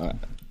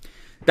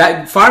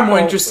 That far more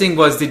interesting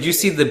was, did you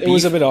see the beef? It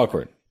was a bit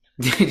awkward.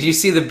 Did you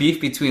see the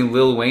beef between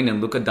Lil Wayne and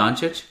Luka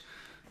Doncic?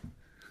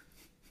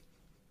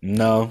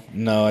 No,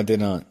 I did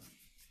not.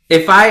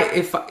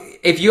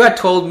 If you had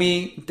told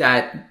me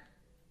that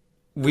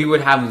we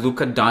would have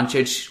Luka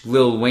Doncic,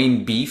 Lil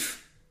Wayne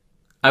beef,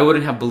 I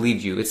wouldn't have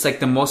believed you. It's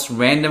like the most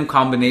random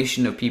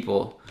combination of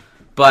people.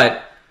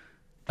 But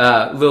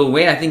Lil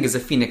Wayne, I think, is a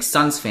Phoenix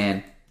Suns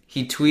fan.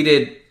 He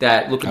tweeted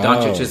that Luka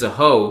Doncic is a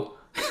hoe.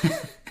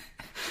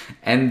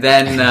 And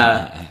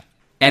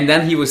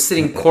then he was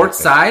sitting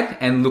courtside,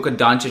 and Luka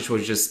Doncic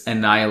was just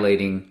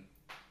annihilating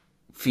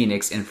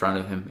Phoenix in front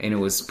of him, and it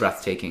was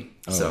breathtaking.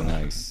 Oh, so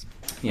nice.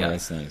 Yeah,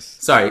 that's nice.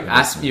 Sorry,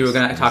 you were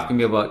going to talk to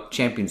me about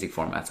Champions League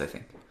formats, I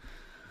think.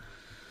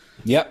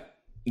 Yep,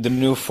 the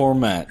new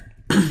format.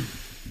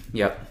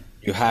 Yep.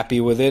 You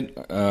happy with it?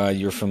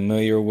 You're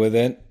familiar with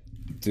it?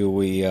 Do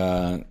we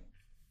want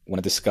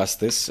to discuss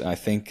this? I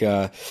think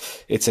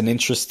it's an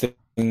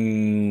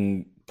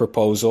interesting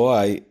proposal.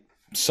 I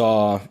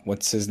saw,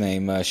 what's his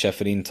name,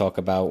 Sheffirin talk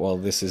about, well,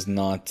 this is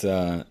not,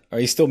 are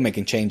you still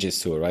making changes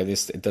to it, right?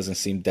 It doesn't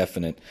seem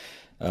definite.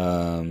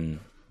 Hold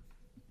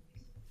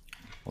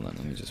on,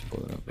 let me just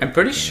pull it up. I'm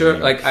pretty sure,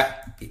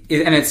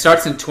 and it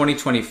starts in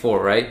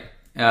 2024, right?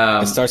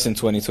 It starts in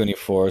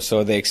 2024,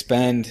 so they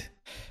expand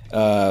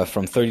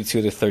from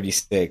 32 to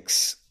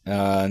 36.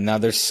 Now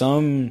there's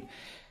some,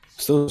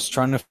 still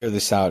trying to figure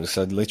this out,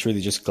 so I literally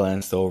just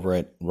glanced over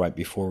it right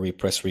before we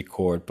press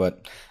record,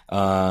 but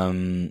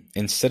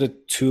instead of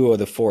 2 of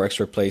the 4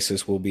 extra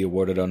places will be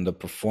awarded on the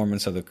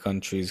performance of the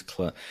country's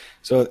club.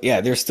 So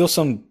yeah, there's still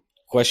some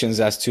questions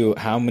as to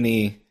how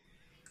many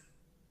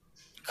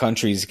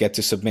countries get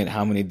to submit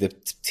how many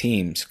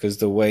teams, because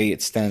the way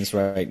it stands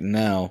right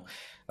now,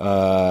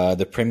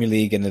 the Premier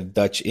League and the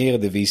Dutch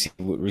Eredivisie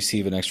would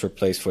receive an extra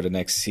place for the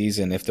next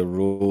season if the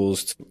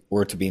rules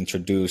were to be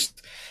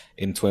introduced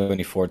in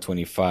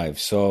 24-25.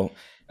 So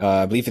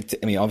I believe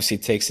obviously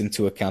it takes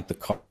into account the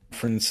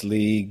Conference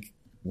League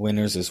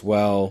winners as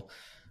well.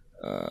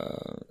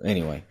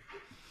 Anyway.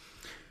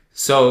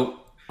 So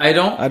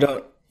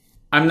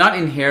I'm not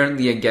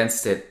inherently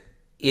against it.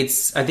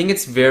 I think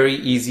it's very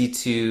easy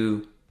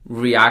to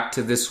react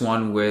to this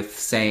one with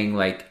saying,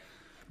 like,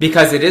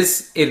 because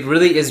it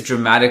really is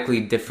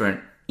dramatically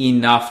different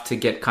enough to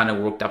get kind of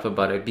worked up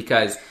about it,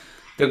 because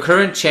the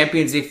current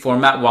Champions League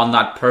format, while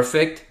not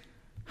perfect,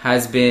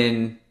 has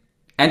been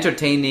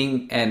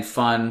entertaining and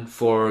fun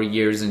for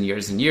years and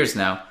years and years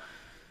now.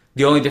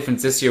 The only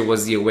difference this year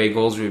was the away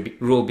goals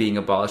rule being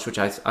abolished, which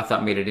I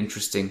thought made it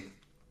interesting.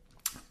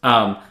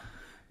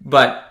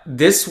 But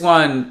this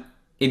one,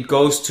 it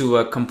goes to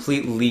a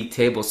complete league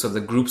table, so the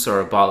groups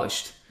are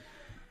abolished.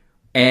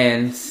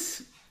 And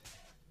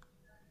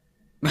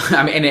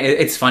I mean, and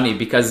it's funny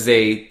because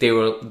they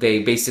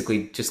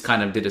basically just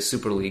kind of did a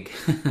super league,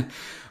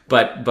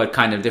 but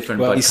kind of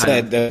different. Well, but he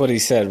said that's what he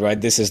said, right?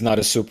 This is not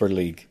a super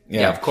league.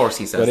 Yeah, of course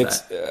he says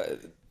that.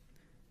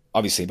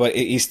 Obviously, but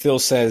he still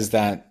says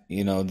that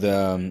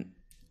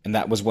and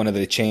that was one of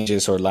the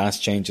changes or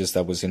last changes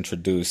that was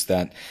introduced.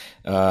 That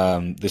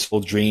this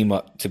whole dream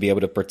to be able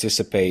to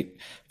participate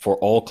for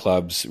all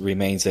clubs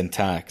remains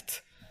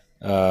intact,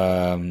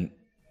 and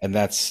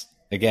that's.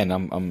 Again,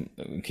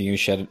 can you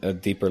shed a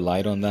deeper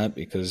light on that?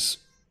 Because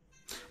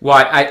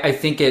I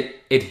think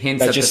it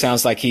hints that just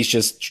sounds like he's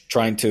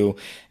trying to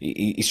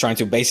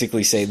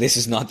basically say this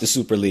is not the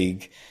Super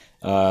League.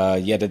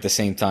 Yet at the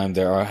same time,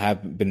 there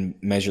have been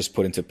measures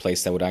put into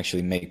place that would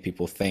actually make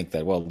people think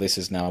that, well, this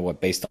is now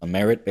based on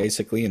merit,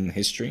 basically, in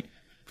history.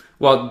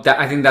 Well,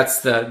 I think that's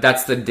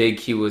the dig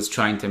he was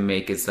trying to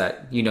make, is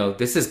that,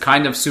 this is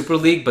kind of Super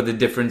League, but the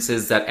difference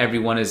is that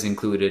everyone is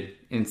included,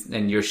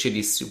 and your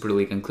shitty Super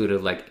League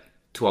included like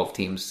 12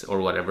 teams or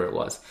whatever it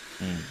was.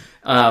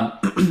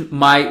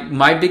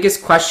 My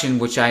biggest question,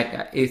 which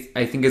I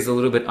think is a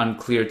little bit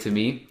unclear to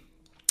me,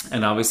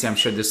 and obviously I'm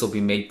sure this will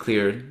be made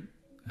clear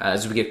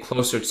as we get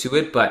closer to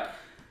it, but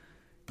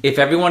if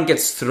everyone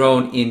gets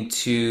thrown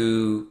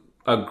into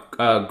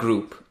a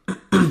group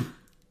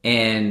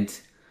and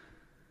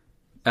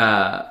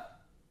I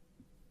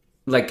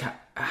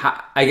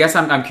guess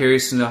I'm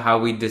curious to know how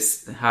we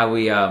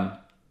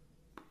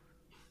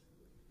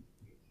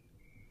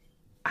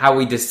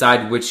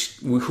decide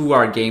who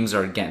our games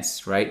are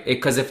against, right?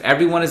 Because if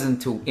everyone is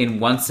in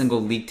one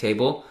single league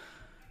table,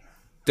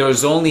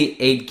 there's only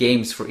 8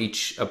 games for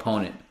each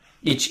opponent,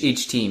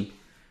 each team,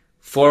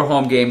 4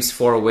 home games,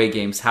 4 away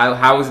games.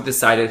 How is it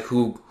decided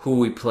who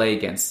we play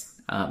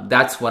against?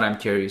 That's what I'm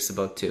curious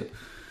about too.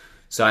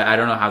 So I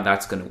don't know how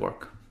that's going to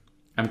work.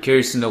 I'm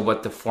curious to know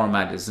what the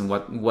format is and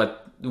what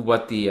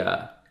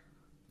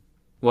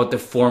the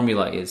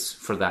formula is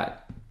for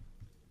that.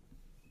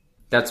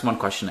 That's one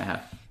question I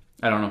have.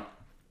 I don't know.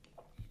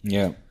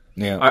 Yeah.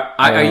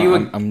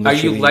 Are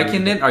you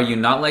liking it? Are you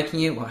not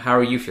liking it? How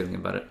are you feeling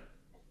about it?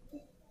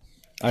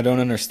 I don't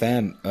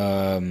understand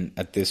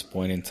at this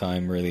point in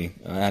time, really.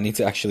 I need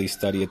to actually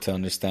study it to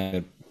understand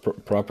it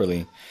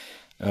properly.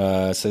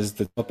 It says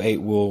the top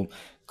 8 will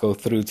go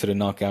through to the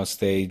knockout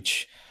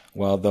stage.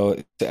 Well,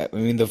 though, I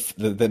mean,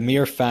 the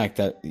mere fact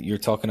that you're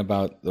talking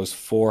about those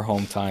 4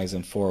 home ties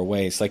and 4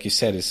 aways, like you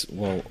said, is,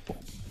 well,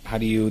 how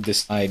do you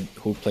decide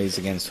who plays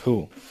against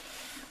who?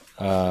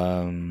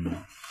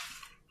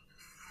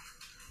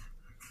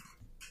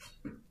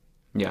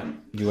 Yeah.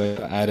 You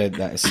added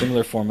that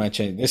similar format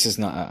change. This is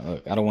not.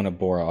 Look, I don't want to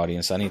bore our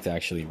audience. I need to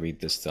actually read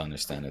this to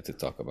understand it, to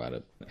talk about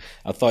it.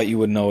 I thought you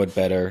would know it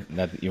better,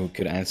 that you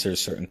could answer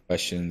certain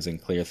questions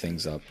and clear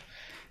things up.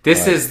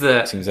 This is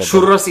the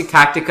churros y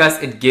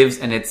tácticas. It gives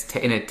and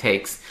it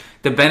takes.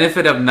 The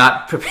benefit of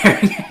not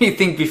preparing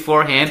anything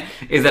beforehand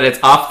is that it's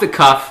off the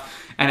cuff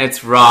and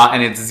it's raw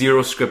and it's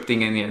zero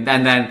scripting in it.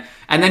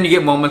 And then you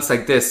get moments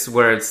like this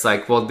where it's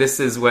like, well, this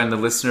is when the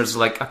listeners are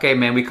like, okay,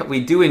 man, we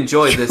do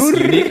enjoy this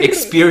unique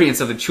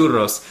experience of the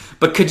churros,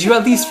 but could you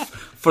at least,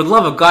 for the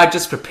love of God,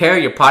 just prepare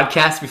your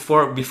podcast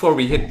before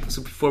we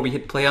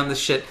hit play on this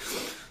shit?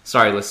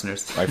 Sorry,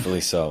 listeners.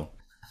 Rightfully so.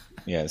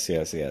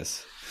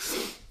 Yes.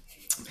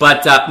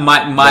 But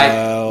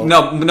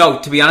no.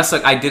 To be honest,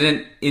 like I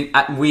didn't.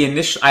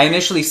 I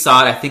initially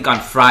saw it, I think, on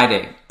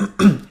Friday,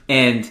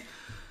 and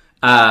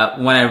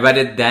when I read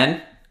it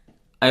then,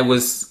 I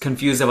was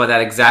confused about that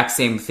exact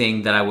same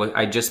thing that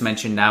I just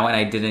mentioned now, and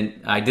I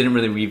didn't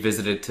really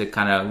revisit it to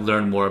kind of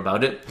learn more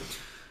about it.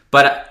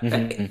 But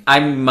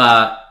I'm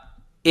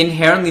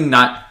inherently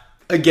not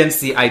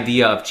against the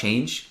idea of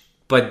change,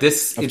 but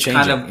this it's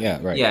changing. Kind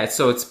of yeah.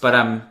 So it's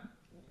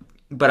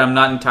but I'm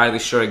not entirely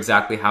sure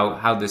exactly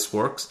how this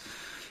works,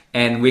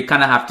 and we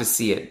kind of have to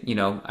see it.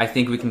 I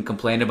think we can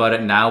complain about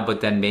it now,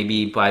 but then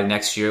maybe by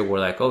next year we're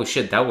like, oh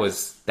shit, that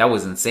was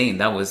insane.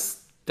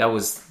 There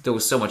was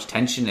so much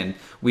tension, and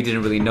we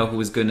didn't really know who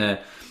was gonna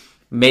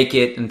make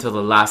it until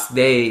the last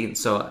day.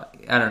 So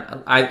I don't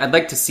know. I'd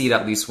like to see it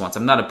at least once.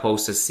 I'm not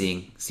opposed to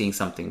seeing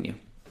something new.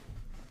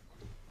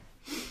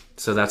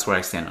 So that's where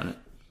I stand on it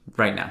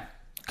right now.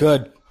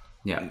 Good.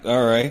 Yeah.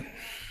 All right.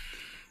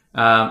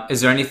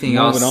 Is there anything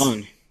else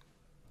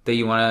that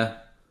you want to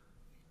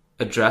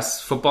address,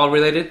 football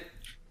related?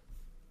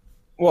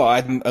 Well,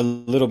 I'm a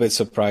little bit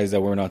surprised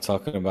that we're not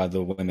talking about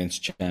the Women's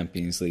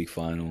Champions League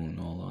final, in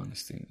all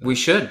honesty. We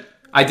should.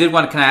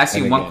 Can I ask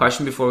you one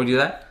question before we do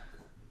that?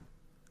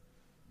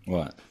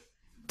 What?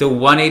 The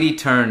 180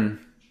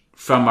 turn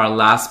from our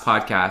last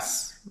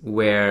podcast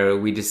where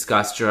we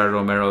discussed Gerard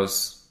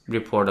Romero's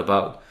report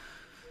about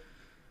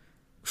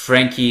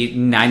Frankie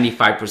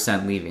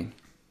 95% leaving.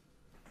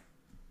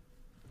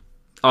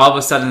 All of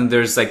a sudden,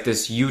 there's like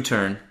this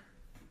U-turn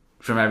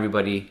from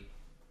everybody.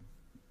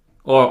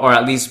 Or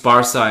at least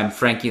Barca and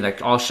Frankie,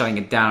 like all shutting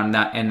it down.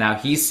 And now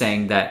he's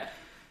saying that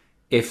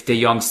if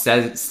De Jong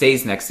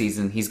stays next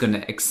season, he's going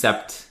to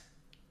accept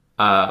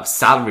a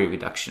salary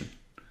reduction.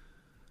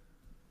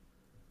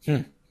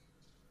 I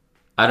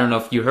don't know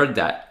if you heard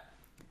that.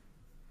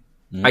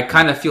 I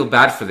kind of feel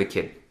bad for the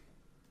kid.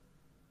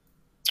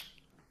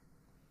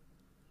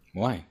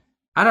 Why?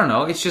 I don't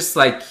know. It's just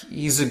like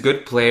he's a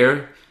good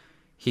player.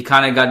 He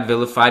kind of got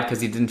vilified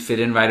because he didn't fit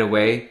in right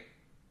away.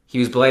 He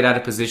was played out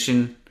of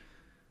position.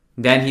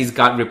 Then he's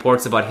got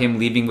reports about him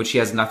leaving, which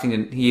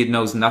he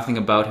knows nothing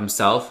about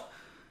himself.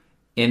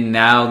 And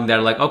now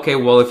they're like, okay,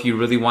 well, if you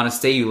really want to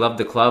stay, you love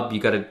the club, you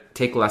got to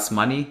take less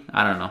money.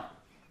 I don't know.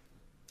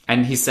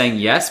 And he's saying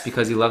yes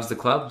because he loves the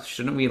club.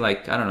 Shouldn't we, I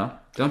don't know.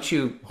 Don't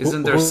you,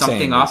 isn't there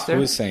something off there?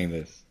 Who's saying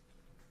this?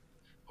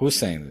 Who's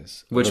saying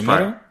this? Which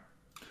Romero? part?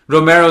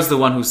 Romero's the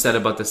one who said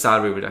about the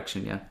salary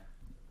reduction, yeah.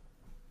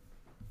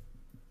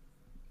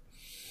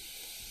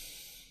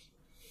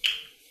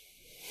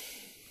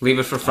 Leave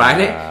it for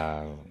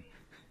Friday?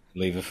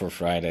 Leave it for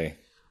Friday.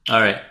 All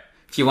right.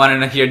 If you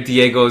want to hear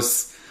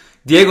Diego's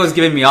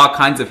giving me all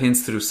kinds of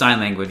hints through sign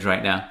language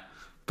right now,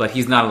 but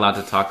he's not allowed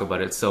to talk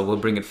about it, so we'll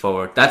bring it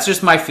forward. That's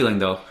just my feeling,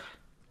 though.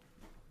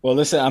 Well,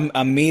 listen,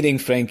 I'm meeting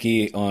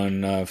Frankie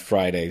on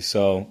Friday,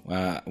 so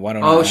why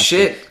don't I? Oh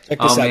shit! Check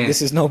this out. Man.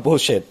 This is no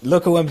bullshit.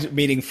 Look who I'm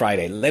meeting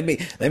Friday. Let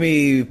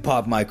me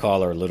pop my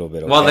collar a little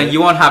bit. Okay? Well, then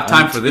you won't have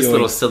time for this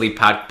little silly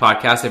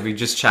podcast if you're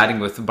just chatting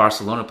with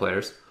Barcelona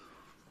players.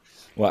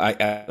 Well,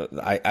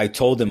 I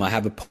told him I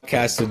have a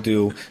podcast to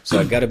do, so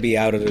I got to be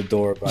out of the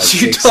door by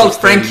You told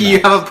Frankie you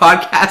have a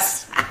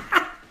podcast?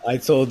 I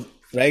told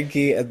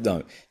Frankie,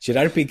 no,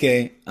 Gerard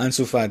Piqué,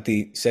 Ansu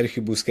Fati,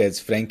 Sergio Busquets,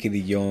 Frankie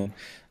de Jong.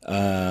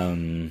 I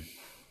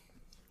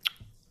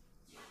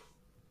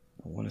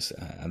want to say,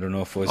 I don't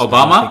know if it was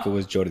Obama. I think it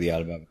was Jordi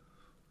Alba.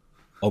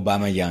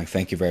 Obama Young.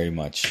 Thank you very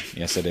much.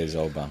 Yes, it is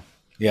Obama.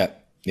 Yeah.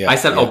 I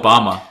said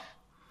Obama.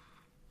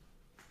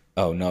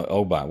 Oh no,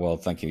 Oba. Well,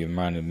 thank you. You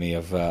reminded me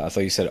of. I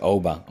thought you said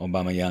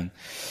Obama Young.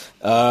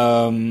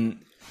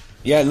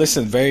 Yeah,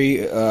 listen,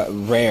 very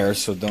rare.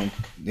 So don't.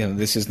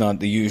 This is not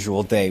the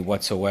usual day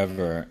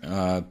whatsoever.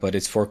 But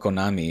it's for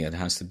Konami. It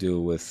has to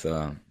do with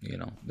the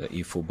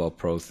eFootball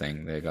Pro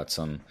thing. They got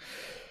some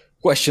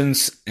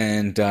questions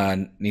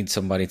and need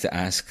somebody to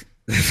ask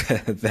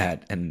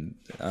that. And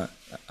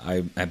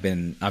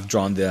I've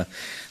drawn the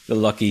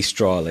lucky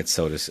straw. Let's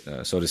so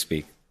to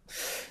speak.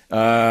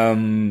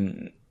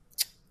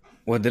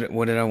 What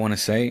did I want to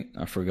say?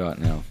 I forgot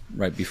now.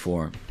 Right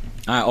before.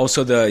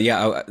 Also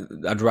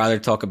I'd rather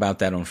talk about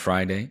that on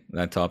Friday,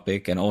 that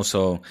topic, and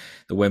also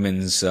the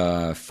women's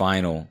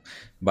final,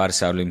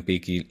 Barça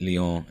Olympique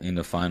Lyon in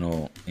the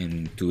final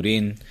in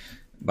Turin,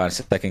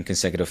 Barça second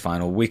consecutive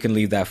final. We can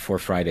leave that for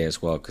Friday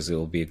as well because it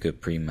will be a good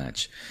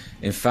pre-match.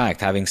 In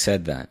fact, having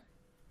said that,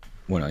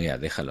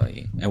 déjalo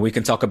ahí. And we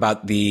can talk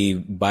about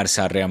the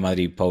Barça Real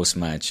Madrid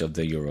post-match of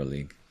the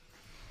EuroLeague.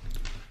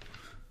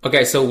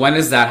 Okay, so when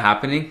is that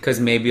happening? Because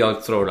maybe I'll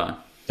throw it on.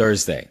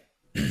 Thursday.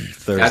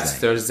 That's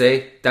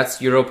Thursday.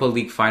 That's Europa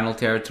League final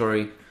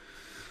territory.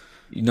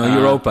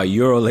 Europa,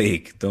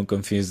 EuroLeague. Don't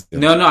confuse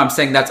them. No, I'm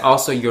saying that's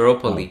also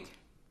Europa League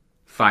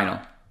final.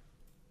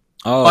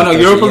 Oh no,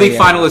 Europa League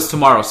final is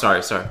tomorrow.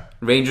 Sorry.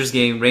 Rangers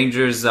game.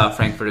 Rangers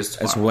Frankfurt is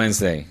tomorrow. It's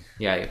Wednesday.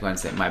 Yeah,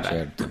 Wednesday. My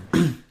bad.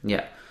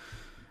 Yeah.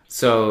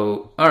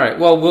 So, all right.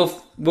 Well,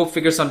 we'll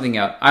figure something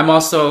out. I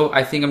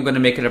think I'm going to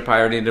make it a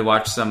priority to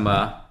watch some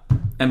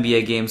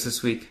NBA games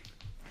this week.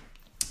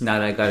 Now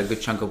that I got a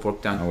good chunk of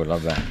work done. I would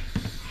love that.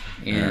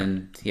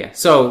 And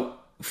so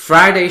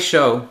Friday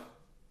show,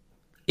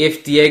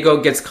 if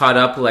Diego gets caught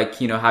up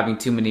having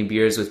too many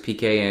beers with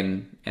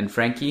PK and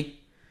Frankie,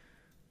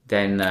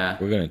 then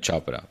we're gonna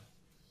chop it up.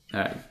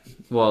 All right.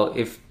 Well,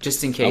 if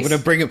just in case, I'm gonna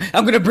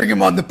bring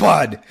him on the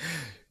pod.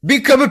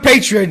 Become a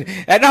patron,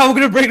 and now I'm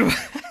gonna bring him.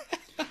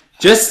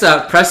 Just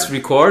press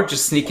record.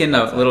 Just sneak in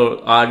a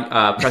little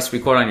odd press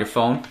record on your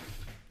phone.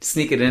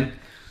 Sneak it in.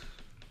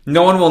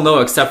 No one will know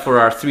except for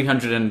our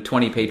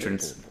 320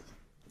 patrons.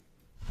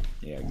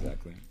 Yeah,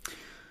 exactly.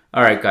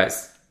 All right,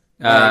 guys.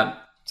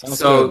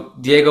 So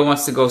good. Diego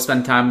wants to go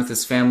spend time with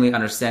his family,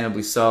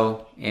 understandably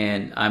so,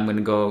 and I'm going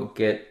to go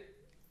get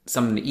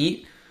something to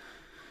eat.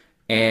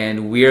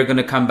 And we're going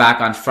to come back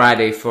on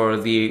Friday for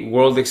the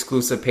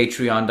world-exclusive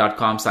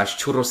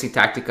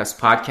patreon.com/churrositacticas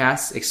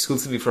podcast,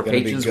 exclusively for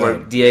patrons, where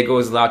Diego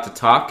is allowed to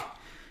talk.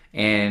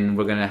 And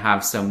we're going to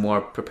have some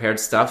more prepared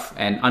stuff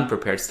and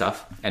unprepared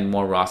stuff and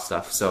more raw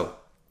stuff. So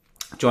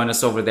join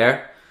us over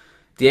there.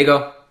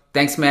 Diego,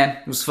 thanks, man.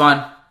 It was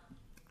fun.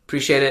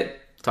 Appreciate it.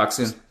 Talk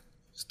soon.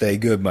 Stay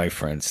good, my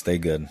friend. Stay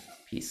good.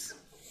 Peace.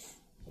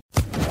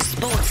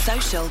 Sports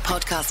Social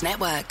Podcast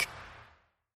Network.